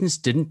the students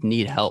didn't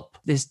need help.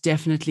 There's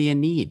definitely a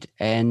need.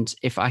 And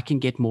if I can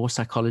get more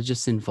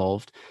psychologists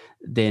involved,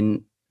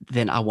 then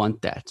I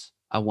want that.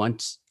 I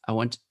want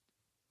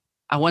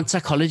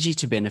psychology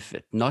to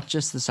benefit, not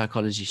just the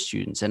psychology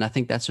students. And I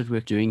think that's what we're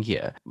doing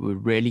here. We're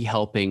really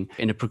helping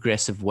in a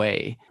progressive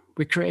way.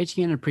 We're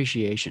creating an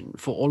appreciation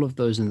for all of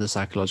those in the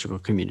psychological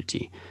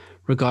community,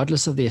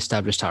 regardless of the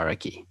established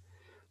hierarchy,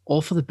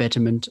 all for the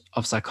betterment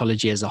of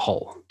psychology as a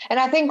whole.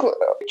 And I think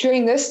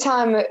during this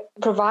time,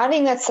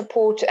 providing that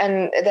support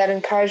and that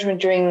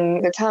encouragement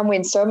during the time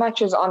when so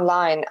much is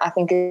online, I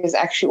think is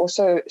actually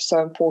also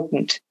so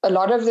important. A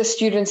lot of the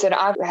students that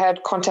I've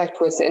had contact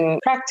with in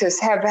practice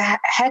have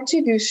had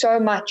to do so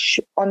much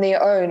on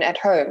their own at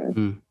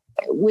home.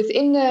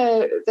 Within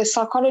the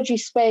psychology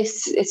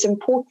space, it's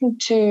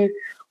important to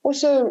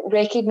also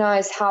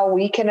recognize how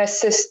we can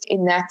assist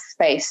in that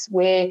space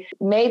where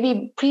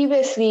maybe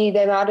previously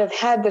they might have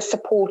had the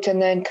support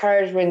and the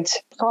encouragement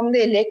from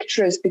their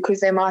lecturers because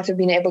they might have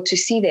been able to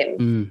see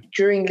them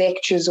during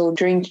lectures or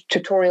during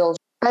tutorials.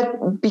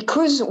 But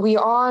because we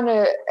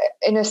are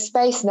in a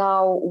space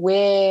now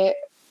where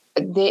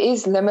there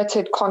is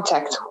limited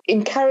contact,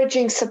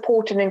 encouraging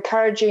support and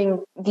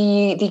encouraging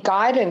the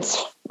guidance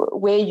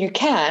where you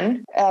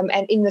can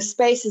and in the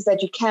spaces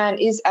that you can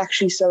is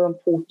actually so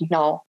important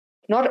now.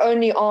 Not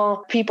only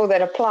are people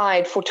that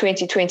applied for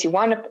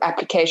 2021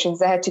 applications,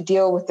 they had to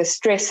deal with the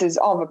stresses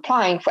of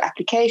applying for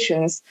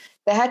applications,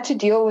 they had to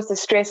deal with the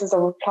stresses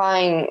of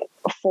applying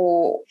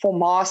for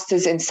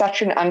masters in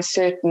such an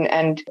uncertain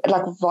and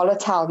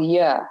volatile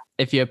year.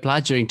 If you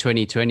applied during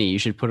 2020, you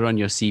should put it on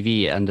your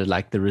CV under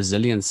the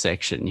resilience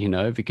section,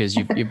 because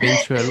you've been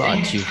through a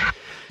lot.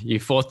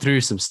 You fought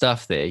through some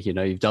stuff there.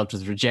 You've dealt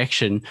with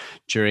rejection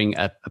during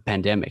a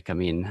pandemic. I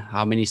mean,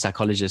 how many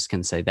psychologists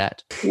can say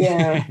that?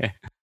 Yeah.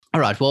 All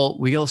right. Well,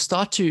 we'll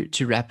start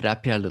to wrap it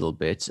up here a little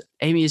bit.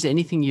 Amy, is there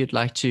anything you'd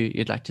like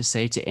to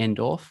say to end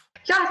off?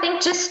 Yeah, I think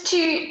just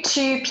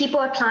to people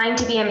applying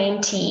to be a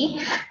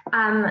mentee,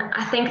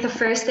 I think the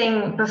first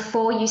thing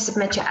before you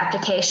submit your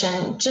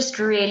application, just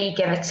really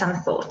give it some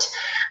thought.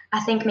 I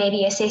think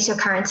maybe assess your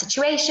current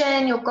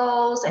situation, your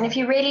goals, and if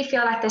you really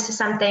feel like this is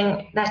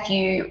something that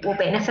you will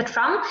benefit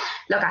from,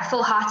 look, I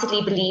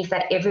full-heartedly believe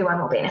that everyone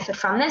will benefit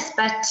from this,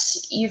 but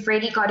you've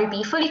really got to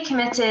be fully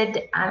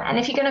committed. And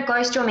if you're going to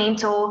ghost your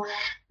mentor,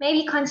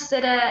 maybe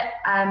consider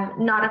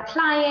not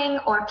applying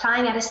or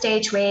applying at a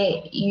stage where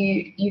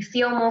you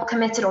feel more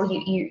committed or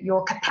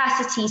your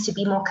capacity to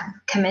be more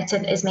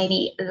committed is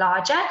maybe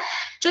larger,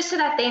 just so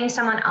that then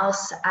someone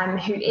else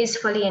who is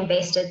fully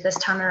invested this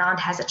time around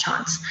has a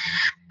chance.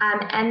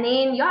 And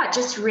then,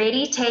 just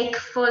really take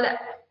full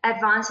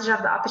advantage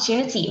of the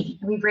opportunity.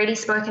 We've really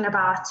spoken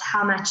about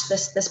how much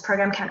this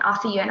program can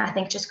offer you, and I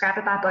think just grab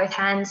it by both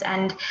hands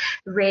and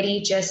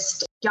really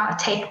just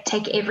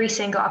take every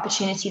single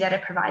opportunity that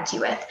it provides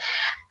you with,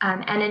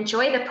 and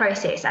enjoy the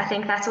process. I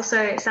think that's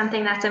also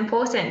something that's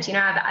important.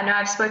 I know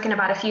I've spoken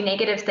about a few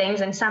negative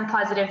things and some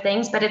positive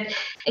things, but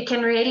it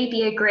can really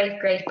be a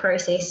great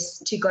process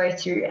to go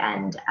through,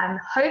 and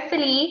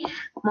hopefully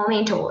more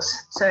mentors.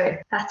 So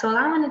that's all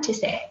I wanted to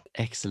say.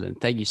 Excellent.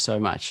 Thank you so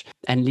much.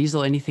 And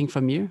Liesl, anything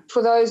from you?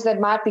 For those that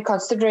might be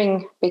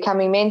considering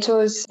becoming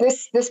mentors,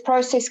 this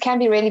process can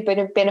be really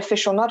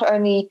beneficial, not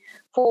only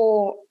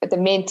for the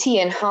mentee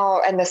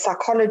and the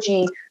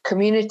psychology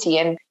community,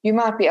 and you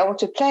might be able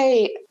to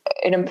play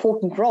an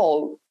important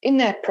role in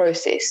that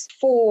process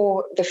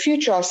for the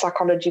future of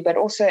psychology, but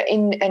also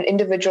in an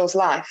individual's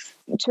life,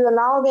 to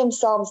allow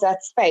themselves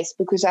that space,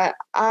 because I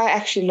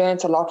actually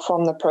learned a lot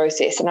from the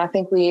process, and I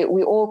think we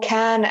all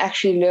can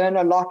actually learn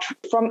a lot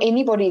from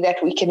anybody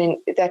that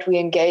we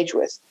engage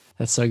with.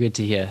 That's so good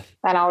to hear.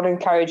 And I would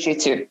encourage you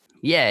to.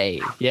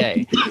 Yay.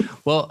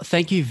 Well,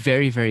 thank you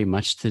very, very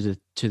much to the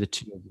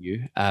two of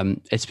you.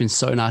 It's been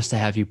so nice to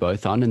have you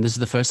both on. And this is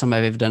the first time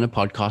I've ever done a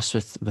podcast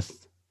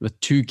with with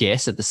two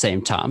guests at the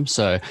same time.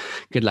 So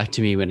good luck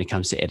to me when it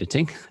comes to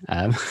editing.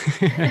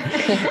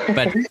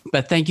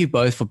 But thank you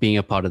both for being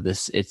a part of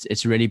this.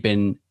 It's really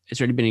been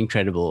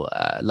incredible.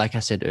 Like I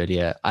said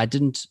earlier, I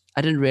didn't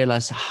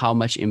realize how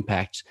much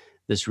impact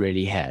this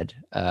really had.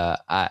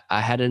 I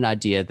had an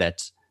idea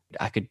that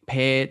I could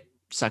pair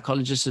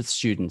psychologists with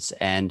students,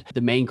 and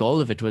the main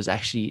goal of it was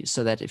actually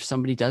so that if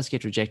somebody does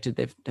get rejected,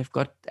 they've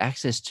got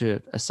access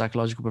to a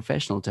psychological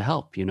professional to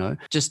help,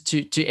 just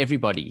to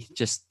everybody.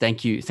 Just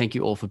thank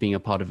you all for being a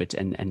part of it,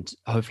 and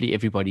hopefully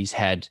everybody's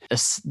had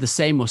the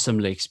same or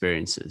similar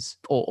experiences,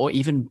 or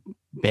even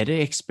better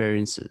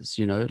experiences.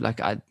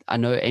 Like I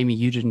know, Amy,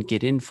 you didn't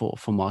get in for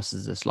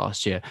masters this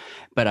last year,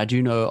 but I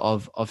do know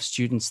of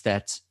students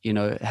that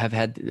have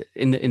had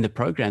in the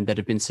program that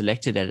have been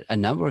selected at a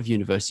number of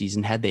universities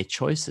and had their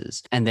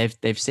choices, and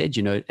they've said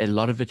a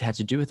lot of it had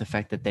to do with the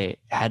fact that they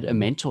had a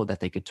mentor that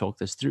they could talk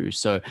this through.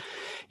 So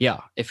yeah,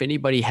 if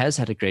anybody has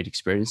had a great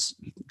experience,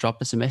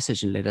 drop us a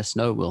message and let us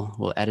know.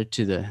 We'll add it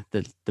to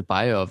the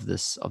bio of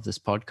this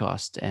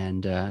podcast,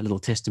 and a little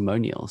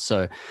testimonial.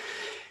 So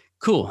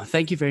cool.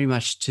 Thank you very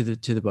much to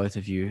the both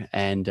of you.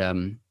 And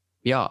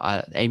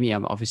Amy,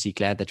 I'm obviously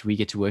glad that we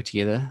get to work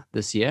together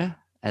this year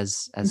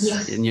as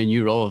yes, in your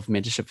new role of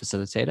mentorship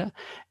facilitator.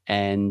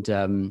 And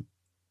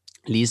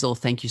Liesl,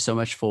 thank you so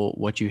much for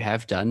what you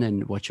have done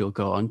and what you'll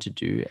go on to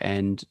do.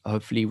 And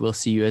hopefully we'll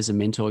see you as a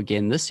mentor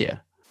again this year.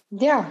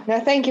 Yeah,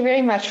 no, thank you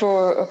very much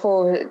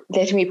for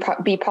letting me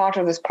be part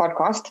of this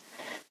podcast.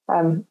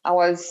 I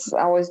was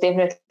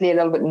definitely a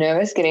little bit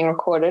nervous getting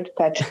recorded,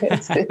 but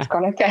it's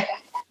gone okay.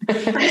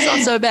 It's not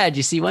so bad.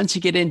 You see, once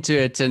you get into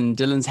it and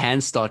Dylan's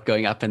hands start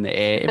going up in the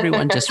air,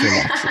 everyone just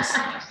relaxes.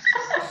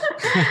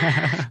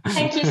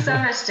 Thank you so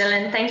much,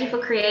 Dylan. Thank you for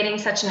creating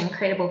such an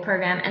incredible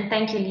program. And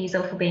thank you,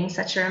 Liesl, for being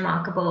such a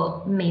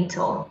remarkable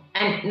mentor.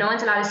 And no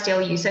one's allowed to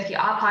steal you. So if you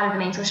are part of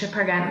the mentorship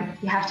program,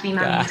 you have to be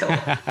my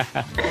mentor.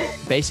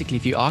 Basically,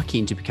 if you are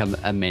keen to become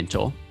a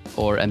mentor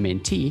or a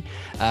mentee,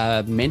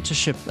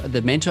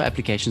 the mentor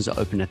applications are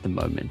open at the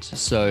moment.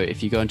 So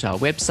if you go into our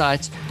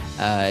website,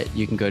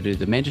 you can go to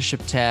the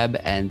mentorship tab,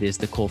 and there's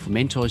the call for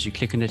mentors. You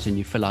click on it and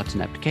you fill out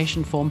an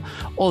application form.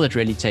 All it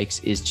really takes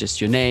is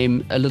just your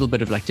name, a little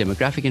bit of like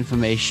demographic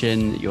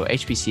information, your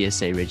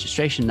HPCSA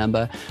registration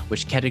number,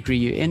 which category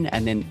you're in,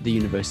 and then the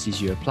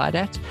universities you applied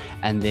at.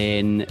 And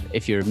then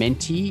if you're a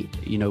mentee,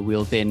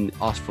 we'll then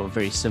ask for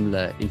very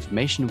similar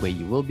information where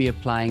you will be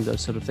applying,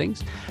 those sort of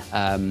things.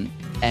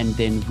 And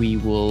then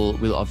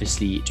we'll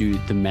obviously do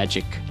the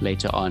magic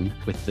later on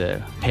with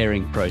the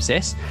pairing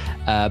process.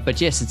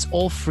 But yes, it's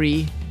all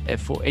free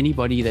for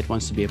anybody that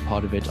wants to be a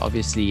part of it.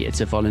 Obviously,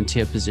 it's a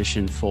volunteer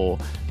position for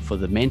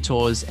the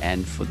mentors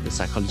and for the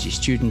psychology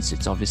students.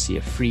 It's obviously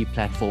a free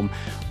platform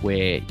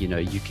where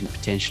you can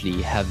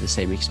potentially have the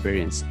same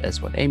experience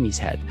as what Amy's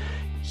had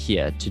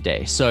here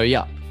today. So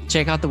yeah,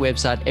 check out the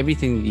website.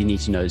 Everything that you need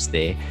to know is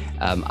there.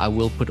 I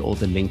will put all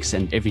the links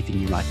and everything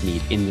you might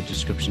need in the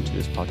description to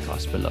this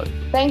podcast below.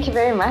 Thank you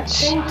very much.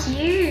 Thank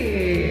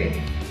you.